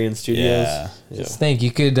it, Larian Studios? Yeah. Just think,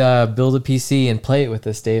 you could build a PC and play it with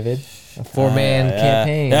us, David. A 4-man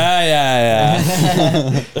campaign.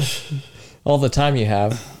 Yeah. All the time you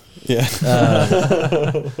have. Yeah.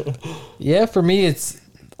 Yeah, for me, it's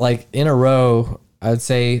like in a row. I'd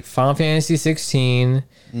say Final Fantasy 16,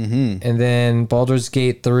 and then Baldur's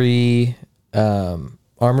Gate 3,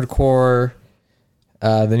 Armored Core,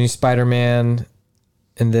 the new Spider-Man,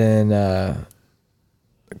 and then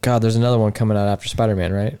there's another one coming out after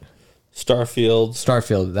Spider-Man, right?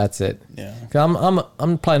 Starfield, that's it. Yeah.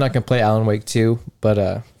 I'm probably not gonna play Alan Wake 2,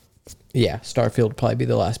 but yeah, Starfield would probably be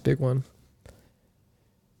the last big one.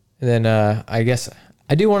 And then I guess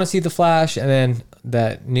I do want to see The Flash, and then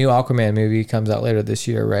that new Aquaman movie comes out later this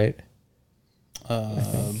year, right?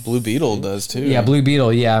 Blue Beetle does too. Yeah, Blue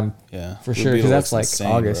Beetle. Yeah, Yeah. for Blue sure, because Beetle that's like looks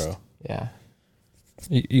insane, August. bro. Yeah.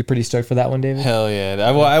 You pretty stoked for that one, David? Hell yeah.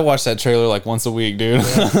 I watch that trailer like once a week, dude.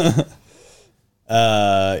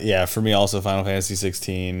 Yeah, for me also Final Fantasy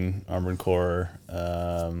 16, Armored Core.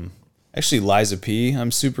 Actually Liza P.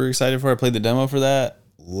 I'm super excited for. I played the demo for that.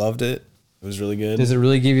 Loved it. It was really good. Does it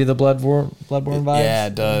really give you the Bloodborne vibes? Yeah,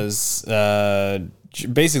 it does.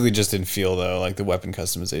 Basically just in feel though, like the weapon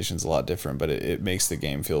customization is a lot different, but it makes the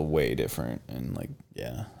game feel way different. And like,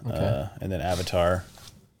 yeah. Okay. And then Avatar,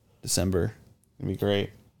 December. It'll be great.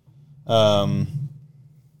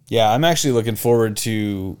 Yeah, I'm actually looking forward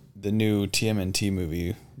to the new TMNT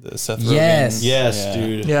movie, the Seth Rogen. Yes. Yes, Yeah.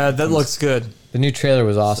 dude. Yeah, that looks good. The new trailer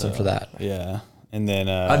was awesome for that. Yeah. And then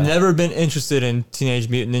I've never been interested in Teenage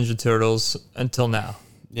Mutant Ninja Turtles until now.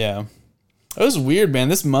 yeah. It was weird, man.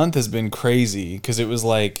 This month has been crazy because it was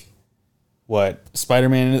like, what,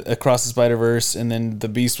 Spider-Man Across the Spider-Verse, and then the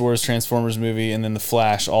Beast Wars Transformers movie, and then the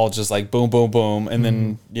Flash, all just like boom, boom, boom, and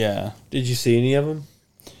then yeah. Did you see any of them?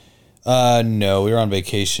 No, we were on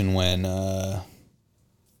vacation when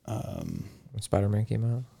Spider-Man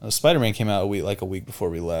came out. Spider-Man came out a week before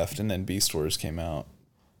we left, and then Beast Wars came out.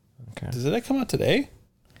 Okay. Did that come out today?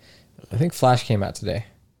 I think Flash came out today.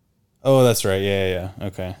 Oh, that's right. Yeah.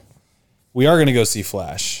 Okay. We are gonna go see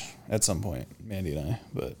Flash at some point, Mandy and I,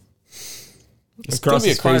 but it's gonna Across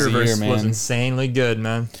be the a crazy Spider-Verse year, man. was insanely good,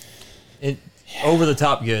 man. It over the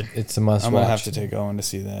top good. It's a must I'm watch. gonna have to take Owen to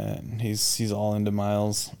see that. He's all into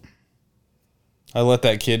Miles. I let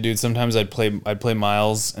that kid, dude. Sometimes I'd play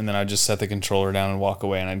Miles, and then I'd just set the controller down and walk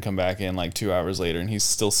away, and I'd come back in like 2 hours later, and he's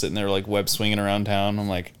still sitting there like web swinging around town. I'm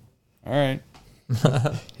like, all right,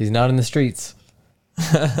 He's not in the streets.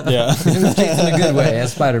 yeah. In a good way,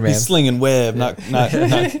 as Spider-Man. He's slinging web, not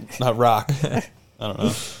rock. I don't know.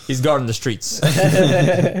 He's guarding the streets.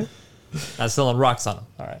 Not selling rocks on him.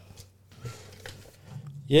 All right.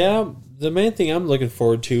 Yeah, the main thing I'm looking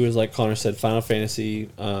forward to is, like Connor said, Final Fantasy,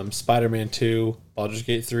 Spider-Man 2, Baldur's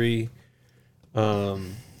Gate 3.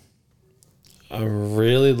 I'm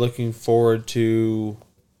really looking forward to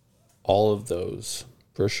all of those,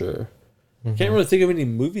 for sure. Can't really think of any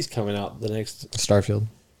movies coming out the next Starfield.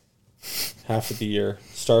 half of the year.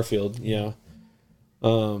 Starfield, yeah.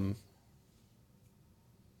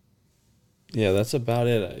 Yeah, that's about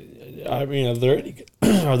it. I mean, are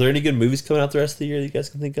there any good movies coming out the rest of the year that you guys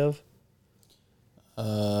can think of?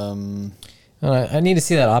 I need to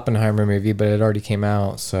see that Oppenheimer movie, but it already came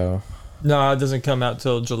out, so. No, it doesn't come out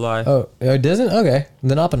till July. Oh, it doesn't? Okay.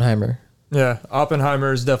 Then Oppenheimer. Yeah,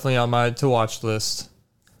 Oppenheimer is definitely on my to-watch list.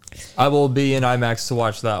 I will be in IMAX to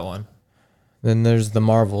watch that one. Then there's the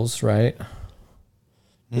Marvels, right?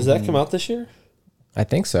 Does that come out this year? I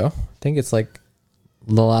think so. I think it's like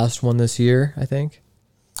the last one this year, I think.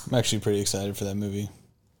 I'm actually pretty excited for that movie.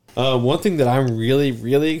 One thing that I'm really,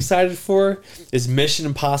 really excited for is Mission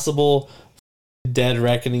Impossible Dead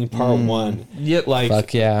Reckoning Part 1. Yep. Like,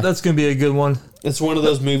 Fuck yeah. That's going to be a good one. It's one of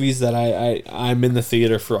those movies that I'm in the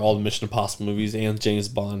theater for all the Mission Impossible movies and James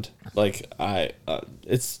Bond. Like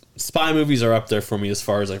it's spy movies are up there for me as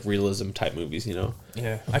far as like realism type movies, you know.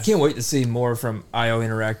 Yeah, I can't wait to see more from IO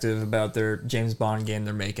Interactive about their James Bond game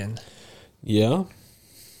they're making. Yeah,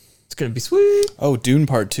 It's gonna be sweet. Oh, Dune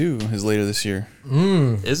Part 2 is later this year.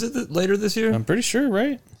 Is it later this year? I'm pretty sure,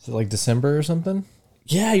 right? Is it like December or something?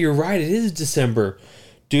 yeah, you're right. It is December,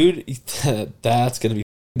 dude. That's gonna be.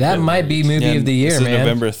 That might be movie of the year, this is man.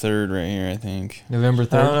 November 3rd right here, I think. November I 3rd.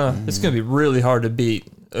 don't know. It's gonna be really hard to beat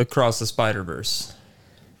Across the Spider-Verse.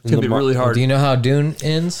 It's gonna be really hard. Do you know how Dune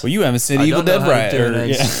ends? Well, you haven't seen I Evil don't know Dead, how right? Dune Or-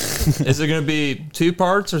 ends. yeah. Is it gonna be 2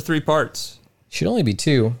 parts or 3 parts? Should only be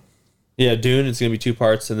 2. Yeah, Dune. It's gonna be 2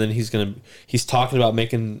 parts, and then he's talking about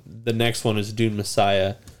making the next one is Dune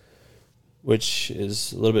Messiah, which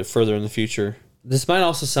is a little bit further in the future. This might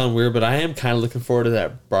also sound weird, but I am kind of looking forward to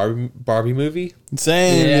that Barbie movie.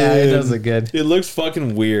 Same. Yeah, it dude. does look good. It looks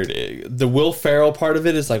fucking weird. The Will Ferrell part of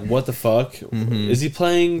it is like, what the fuck? Is he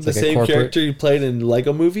playing the like a same corporate- character he played in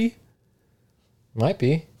Lego Movie? Might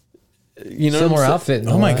be. You know, Similar what I'm outfit. and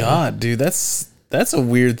Oh all my that. god, dude, that's a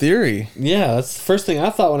weird theory. Yeah, that's the first thing I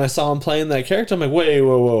thought when I saw him playing that character. I'm like, wait,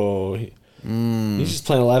 whoa. He's just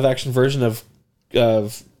playing a live action version of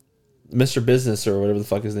Mr. Business or whatever the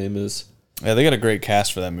fuck his name is. Yeah, they got a great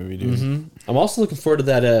cast for that movie, dude. I'm also looking forward to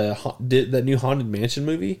that that new Haunted Mansion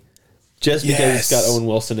movie, just because it's got Yes. Owen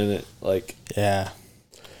Wilson in it. Like, Yeah.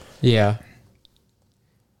 Yeah.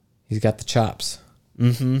 He's got the chops.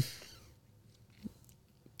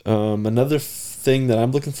 another thing that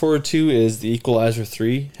I'm looking forward to is the Equalizer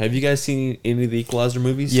 3. Have you guys seen any of the Equalizer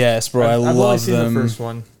movies? Yes, bro, I I've only love seen them. the first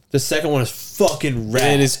one. The second one is fucking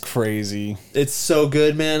rad. It is crazy. It's so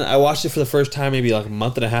good, man. I watched it for the first time maybe like a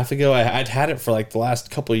month and a half ago. I'd had it for like the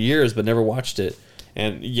last couple of years, but never watched it.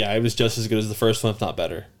 And yeah, it was just as good as the first one, if not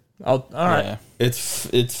better. All right. Yeah. It's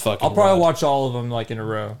fucking. I'll probably rad. watch all of them like in a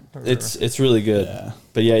row. It's really good. Yeah.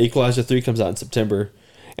 But yeah, Equalizer 3 comes out in September.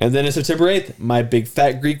 And then in September 8th, My Big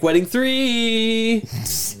Fat Greek Wedding 3.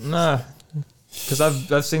 nah, because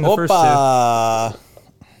I've seen the first two. Opa!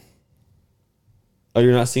 Oh,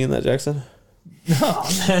 you're not seeing that, Jackson? No,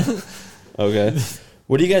 man. Okay.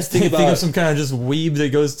 What do you guys think You think about of some kind of just weeb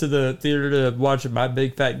that goes to the theater to watch My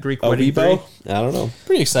Big Fat Greek Wedding 3? Ovibo? I don't know.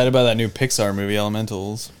 Pretty excited about that new Pixar movie,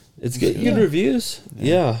 Elementals. It's good. Good reviews.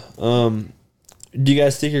 Yeah. Do you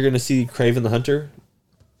guys think you're going to see Craven the Hunter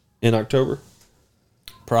in October?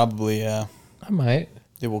 Probably, yeah. I might.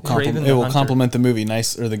 It will Craven complement. the It will Hunter. complement the movie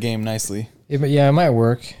nice or the game nicely. Yeah, it might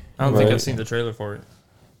work. I don't think Right. I've seen the trailer for it.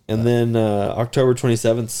 And then October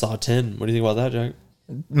 27th, Saw 10. What do you think about that, Jack?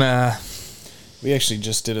 Nah, We actually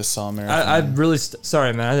just did a Saw marathon. I really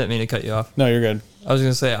sorry, man. I didn't mean to cut you off. No, you're good. I was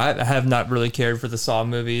gonna say I have not really cared for the Saw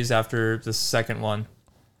movies after the second one.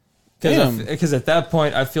 Damn. Because at that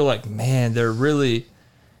point I feel like, man, they're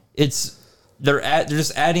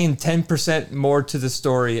just adding 10% more to the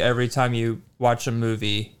story every time you watch a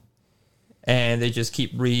movie, and they just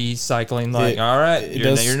keep recycling. Like, all right, it you're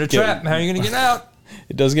does in a get- trap. How are you gonna get out?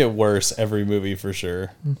 It does get worse every movie for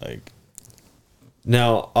sure. Like,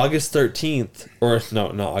 Now, August 13th, or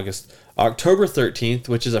no, not August, October 13th,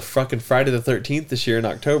 which is a fucking Friday the 13th this year in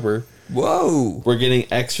October, Whoa! we're getting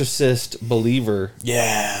Exorcist Believer.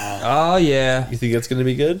 yeah. Oh yeah, You think that's going to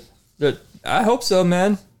be good? I hope so,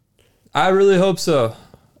 man. I really hope so,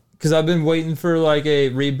 because I've been waiting for like a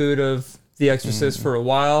reboot of The Exorcist for a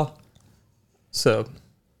while. So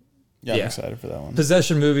Yeah, I'm Yeah. excited for that one.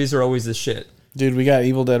 possession movies are always the shit. Dude, we got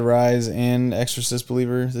Evil Dead Rise and Exorcist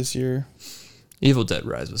Believer this year. Evil Dead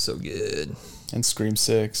Rise was so good. And Scream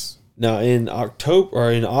 6. Now, in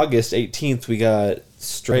August 18th, we got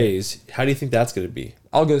Strays. How do you think that's going to be?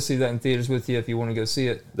 I'll go see that in theaters with you if you want to go see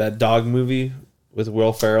it. That dog movie with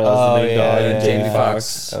Will Ferrell as the main dog and Jamie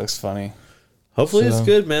Foxx. That looks funny. Hopefully it's So-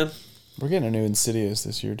 good, man. We're getting a new Insidious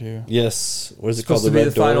this year, too. Yes. What is it Supposed called? to The be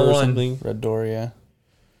Red the Door final or one. something? Red Door, yeah.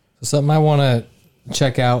 Something I want to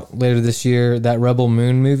check out later this year, that Rebel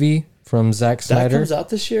Moon movie from Zack That Snyder. comes out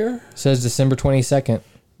this year? Says December 22nd.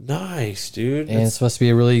 Nice, dude. And it's supposed to be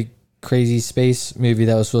a really crazy space movie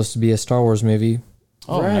that was supposed to be a Star Wars movie,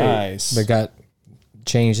 Oh, Right. nice. but got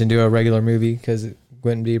changed into a regular movie because it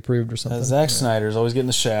wouldn't be approved or something. Zack Snyder's always getting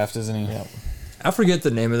the shaft, isn't he? Yep. I forget the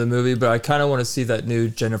name of the movie, but I kind of want to see that new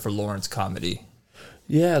Jennifer Lawrence comedy.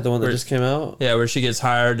 Yeah, the one that Where- just came out. Yeah, where she gets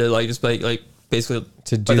hired to like just like basically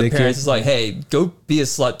To by do the the parents kid? is like, hey, go be a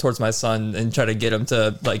slut towards my son and try to get him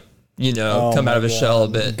to like Oh come out of my his shell a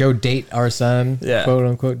bit. Go date our son, Yeah. quote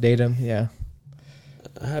unquote, date him. Yeah.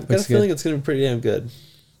 I've got a Looks feeling good. it's going to be pretty damn good.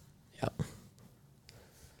 Yeah.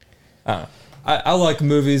 I don't know. I like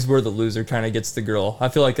movies where the loser kind of gets the girl. I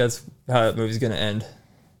feel like that's how that movie's gonna end.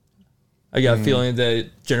 I got a feeling that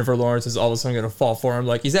Jennifer Lawrence is all of a sudden gonna fall for him.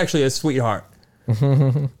 Like he's actually a sweetheart.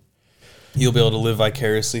 You'll be able to live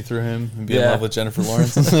vicariously through him and be in love with Jennifer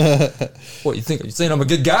Lawrence. What you think? Are you saying I'm a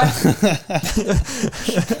good guy?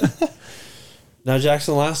 Now,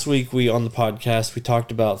 Jackson, last week on the podcast, we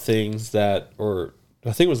talked about things that, or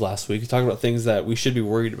I think it was last week, we talked about things that we should be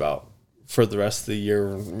worried about for the rest of the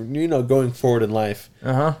year, going forward in life.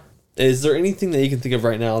 Uh-huh. Is there anything that you can think of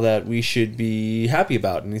right now that we should be happy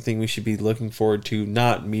about? Anything we should be looking forward to,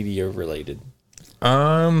 not media related?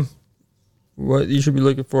 What you should be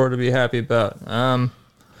looking forward to be happy about?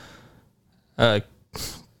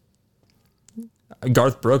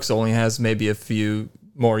 Garth Brooks only has maybe a few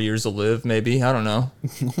more years to live, maybe. I don't know.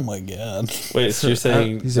 Oh my god! Wait, so you're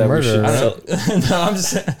saying he's a murderer, No, I'm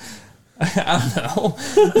just I don't know.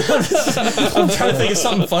 I'm trying to think of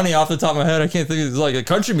something funny off the top of my head. I can't think of like the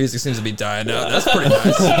country music seems to be dying out. That's pretty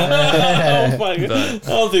nice. Oh my god! I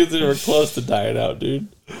don't think it's anywhere close to dying out, dude.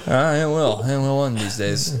 It will one of these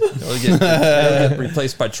days. It'll get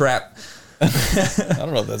replaced by trap. I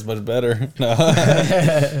don't know if that's much better. No.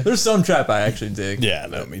 There's some trap I actually dig. Yeah,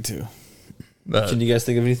 no, me too. But Can you guys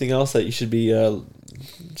think of anything else that you should be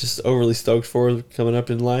just overly stoked for coming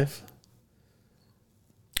up in life?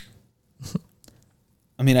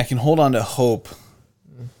 I mean, I can hold on to hope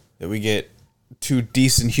that we get 2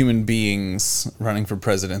 decent human beings running for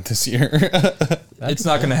president this year. it's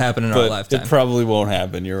not going to happen in our But lifetime. it probably won't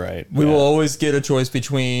happen. You're right. We will always get a choice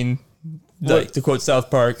between, like to quote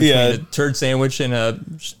South Park, between a turd sandwich and a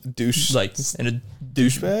douche, and a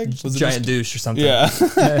douchebag, was it giant douche or something. Yeah.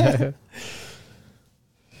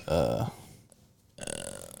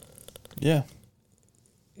 Yeah.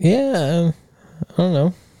 Yeah, I don't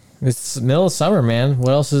know. It's the middle of summer, man.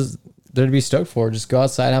 What else is there to be stoked for? Just go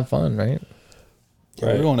outside, have fun, right?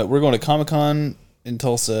 Right. We're going to Comic-Con in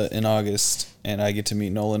Tulsa in August, and I get to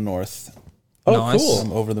meet Nolan North. Oh, Nice. cool.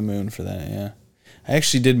 I'm over the moon for that. Yeah. I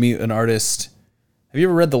actually did meet an artist. Have you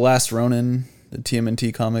ever read The Last Ronin, the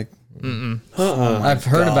TMNT comic? I've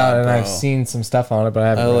heard about it and I've bro. seen some stuff on it, but I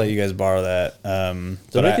haven't. I'll read let you guys borrow that. They're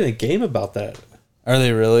But making a game about that. Are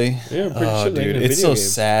they really? Yeah, I'm pretty Oh, sure they're dude, making a it's video so game.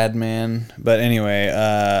 sad, man. But anyway,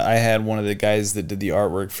 I had one of the guys that did the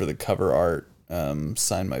artwork for the cover art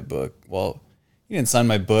sign my book. Well, he didn't sign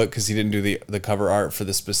my book because he didn't do the cover art for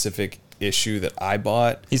the specific issue that I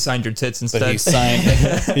bought. He signed your tits instead. But he signed,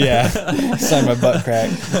 he signed my butt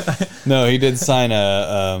crack. No, he did sign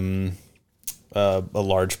a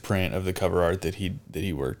large print of the cover art that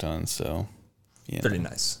he worked on. So, yeah, Pretty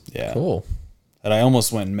nice. yeah, Cool. And I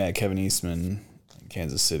almost went and met Kevin Eastman in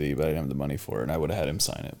Kansas City, but I didn't have the money for it, and I would have had him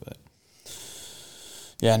sign it. But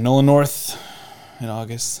yeah, Nolan North in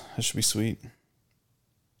August. That should be sweet.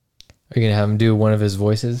 Are you gonna have him do one of his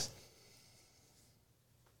voices?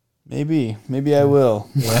 Maybe I will.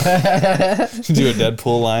 Do a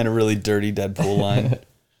Deadpool line, a really dirty Deadpool line.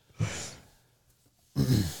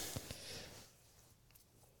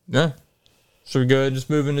 Yeah. Should we go ahead and just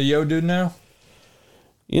move into Yo Dude now?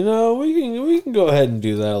 You know, we can go ahead and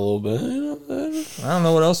do that a little bit. I don't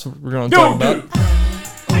know what else we're going to talk about.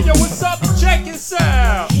 Hey, yo, what's up? Check this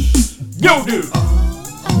out. Yo, dude.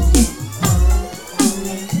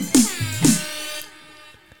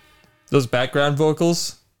 Those background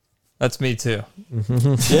vocals, that's me too.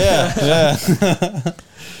 Yeah.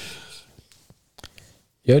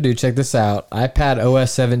 Yo, dude, check this out. iPad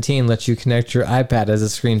OS 17 lets you connect your iPad as a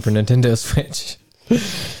screen for Nintendo Switch.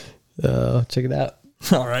 Check it out.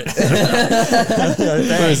 All right. Wait,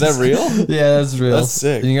 is that real? Yeah, that's real. That's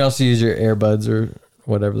sick. You can also use your earbuds or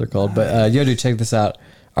whatever they're called. But yo, dude, check this out.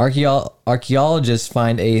 Archaeologists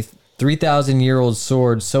find a 3,000-year-old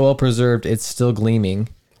sword so well preserved it's still gleaming.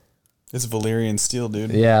 It's Valyrian steel,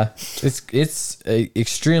 dude. Yeah, it's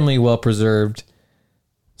extremely well preserved.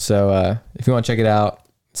 So if you want to check it out,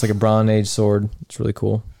 it's like a Bronze Age sword. It's really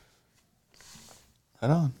cool. Right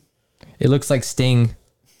on. It looks like Sting.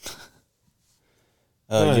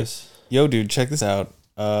 Nice. Yo, dude, check this out.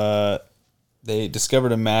 They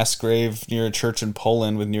discovered a mass grave near a church in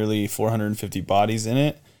Poland with nearly 450 bodies in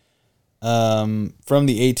it. From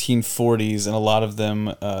the 1840s, and a lot of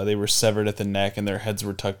them, they were severed at the neck and their heads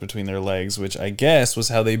were tucked between their legs, which I guess was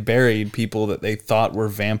how they buried people that they thought were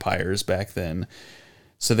vampires back then.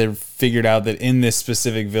 So they figured out that in this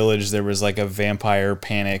specific village, there was like a vampire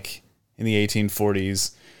panic in the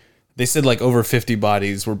 1840s. They said like over 50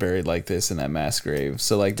 bodies were buried like this in that mass grave.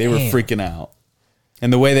 So like they were freaking out.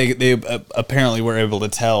 And the way they apparently were able to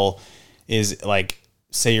tell is like,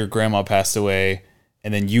 say your grandma passed away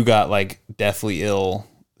and then you got like deathly ill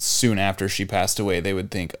soon after she passed away, they would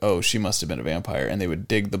think, oh, she must have been a vampire, and they would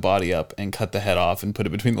dig the body up and cut the head off and put it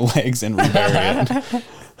between the legs and rebury it.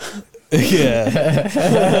 Yeah.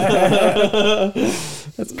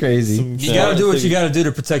 That's crazy. You gotta do what you gotta do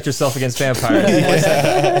to protect yourself against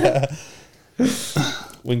vampires.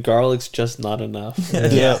 When garlic's just not enough.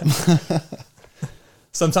 Yeah.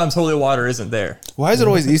 Sometimes holy water isn't there. Why is it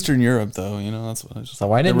always Eastern Europe, though? You know, that's what I just. So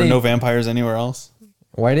why there didn't were they? no vampires anywhere else.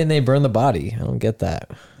 Why didn't they burn the body? I don't get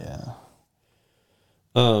that. Yeah.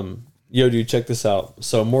 Yo, dude, check this out.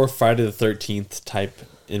 So more Friday the 13th type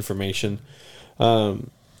information.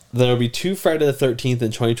 There'll be 2 Friday the 13th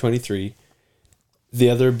in 2023. The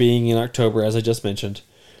other being in October, as I just mentioned.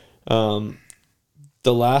 The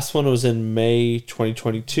last one was in May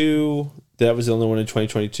 2022. That was the only one in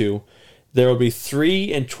 2022. There will be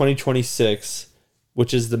 3 in 2026,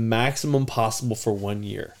 which is the maximum possible for 1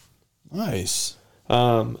 year. Nice.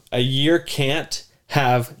 A year can't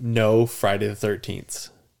have no Friday the 13th.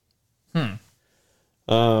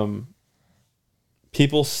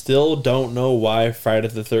 People still don't know why Friday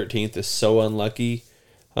the 13th is so unlucky.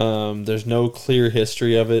 There's no clear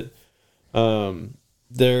history of it. A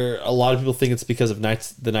lot of people think it's because of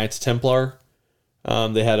the Knights Templar.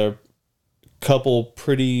 They had a couple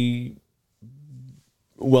pretty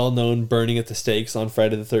well-known burning at the stakes on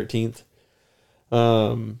Friday the 13th.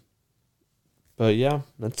 But yeah,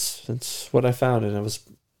 that's what I found, and I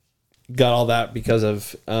got all that because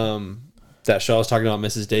of that show I was talking about,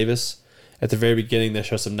 Mrs. Davis. At the very beginning, they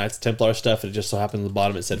show some Knights Templar stuff, and it just so happened at the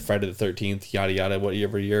bottom it said Friday the 13th, yada yada,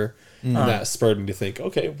 every year. And that spurred me to think,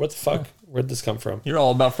 okay, what the fuck? Where'd this come from? You're all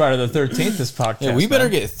about Friday the 13th, this podcast. Yeah, we better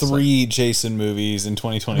man. get 3 Jason movies in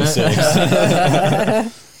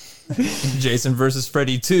 2026. Jason versus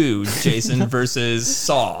Freddy 2, Jason versus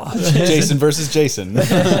Saw. Jason versus Jason. That's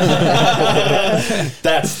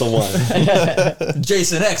the one.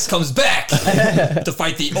 Jason X comes back to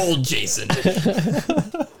fight the old Jason.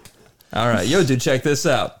 All right, yo, dude, check this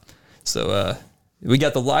out. So, we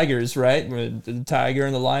got the Ligers, right? Where the tiger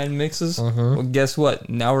and the lion mixes. Well, guess what?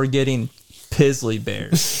 Now we're getting Pizzly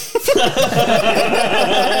bears.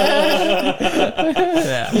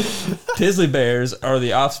 Yeah. Pizzly bears are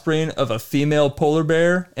the offspring of a female polar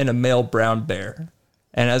bear and a male brown bear.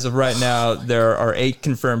 And as of right now, there are 8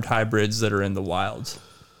 confirmed hybrids that are in the wild.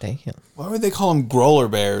 Damn. Why would they call them growler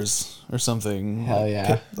bears or something? Hell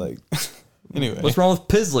yeah. Anyway. What's wrong with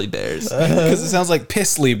Pizzly bears? Because it sounds like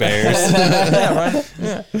pissly bears. Yeah, right?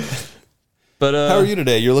 Yeah. But How are you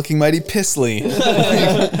today? You're looking mighty pissly.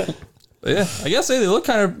 yeah, I guess they look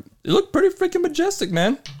pretty freaking majestic,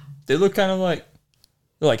 man. They look kind of like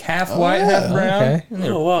they're like half white, half brown. okay. And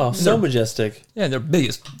they're, Oh wow, so majestic. yeah, they're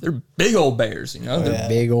big old bears, you know. They're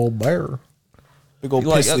Big old bear. Big old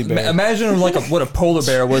like pissly bear. imagine like what a polar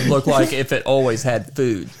bear would look like if it always had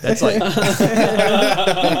food. That's like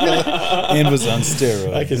And was on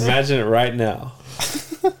steroids. I can imagine it right now.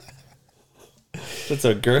 That's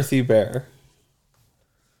a girthy bear.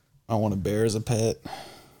 I want a bear as a pet.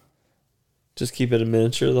 Just keep it a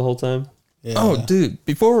miniature the whole time. Yeah. oh, dude.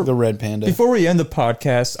 Before The red panda. we end the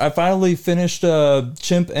podcast, I finally finished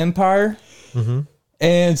Chimp Empire,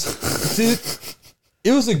 and dude,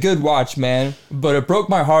 it was a good watch, man. But it broke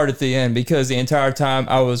my heart at the end because the entire time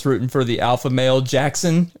I was rooting for the alpha male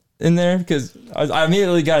Jackson in there because I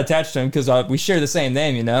immediately got attached to him because we share the same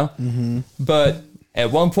name, you know. But at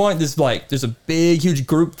one point, there's a big, huge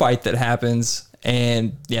group fight that happens,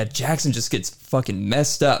 and yeah, Jackson just gets fucking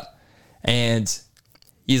messed up, and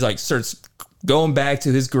he's like starts going back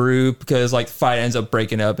to his group because like the fight ends up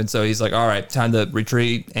breaking up, and so he's like, all right, time to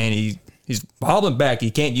retreat, and he's hobbling back.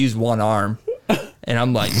 He can't use one arm, and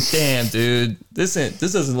I'm like, damn, dude, this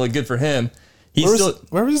doesn't look good for him.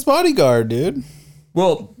 Where was his bodyguard, dude?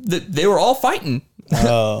 Well, they were all fighting.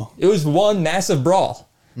 Oh. It was one massive brawl.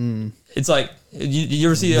 It's like you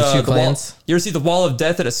ever see The two the wall, clans? you ever see the Wall of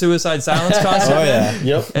Death at a Suicide Silence concert? Oh, yeah.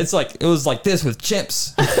 Yep. It's like it was like this with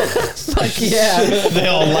chimps. Yeah. They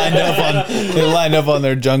all lined up on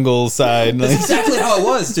their jungle side. That's Like, exactly how it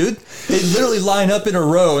was, dude. They literally line up in a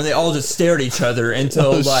row and they all just stare at each other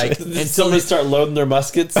until until Somebody start loading their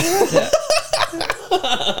muskets. and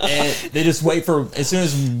they just wait for as soon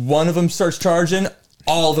as one of them starts charging,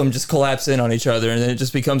 all of them just collapse in on each other, and then it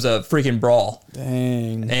just becomes a freaking brawl.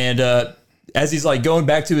 dang. And as he's like going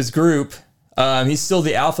back to his group, he's still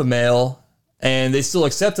the alpha male, and they still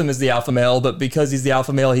accept him as the alpha male. But because he's the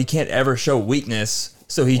alpha male, he can't ever show weakness,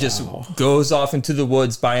 so he just goes off into the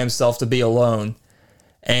woods by himself to be alone.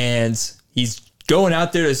 And he's going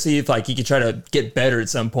out there to see if like he can try to get better at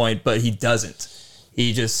some point, but he doesn't.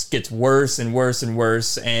 He just gets worse and worse and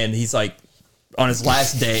worse, and he's like on his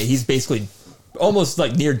last day, he's basically almost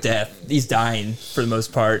like near death. He's dying for the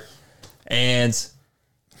most part. And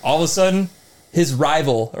all of a sudden, his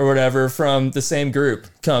rival or whatever from the same group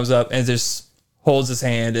comes up and just holds his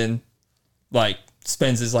hand and like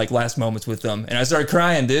spends his like last moments with them. And I started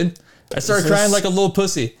crying, dude. I started crying like a little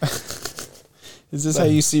pussy. Is this how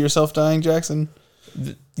you see yourself dying, Jackson?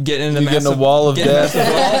 Getting in the You get in a wall of death,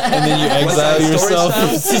 and then you exile yourself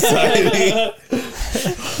from society.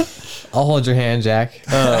 I'll hold your hand, Jack.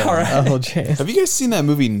 All right. I'll hold your hand. Have you guys seen that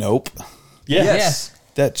movie Nope? Yes.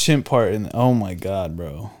 That chimp part in oh my god,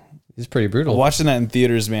 bro. He's pretty brutal. Watching that in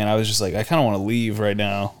theaters, man, I was just like, I kind of want to leave right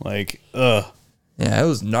now. Like, ugh. Yeah, it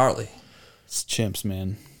was gnarly. It's chimps,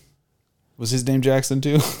 man. Was his name Jackson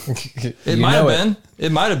too? It might have been.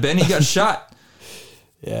 It might have been. He got shot.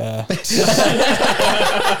 Yeah.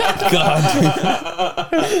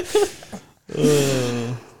 God.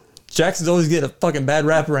 Jackson's always getting a fucking bad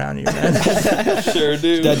rap around here, man. Sure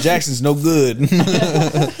do. That Jackson's no good.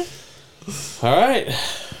 All right.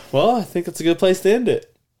 Well, I think it's a good place to end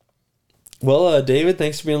it. Well, David,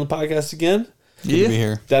 thanks for being on the podcast again. Good to be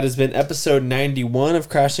here. That has been episode 91 of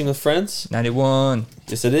Crashing with Friends. 91.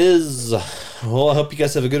 Yes, it is. Well, I hope you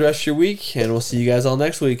guys have a good rest of your week, and we'll see you guys all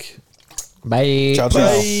next week. Bye. Ciao, ciao.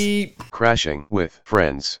 Bye. Crashing with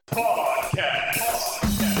Friends. Podcast.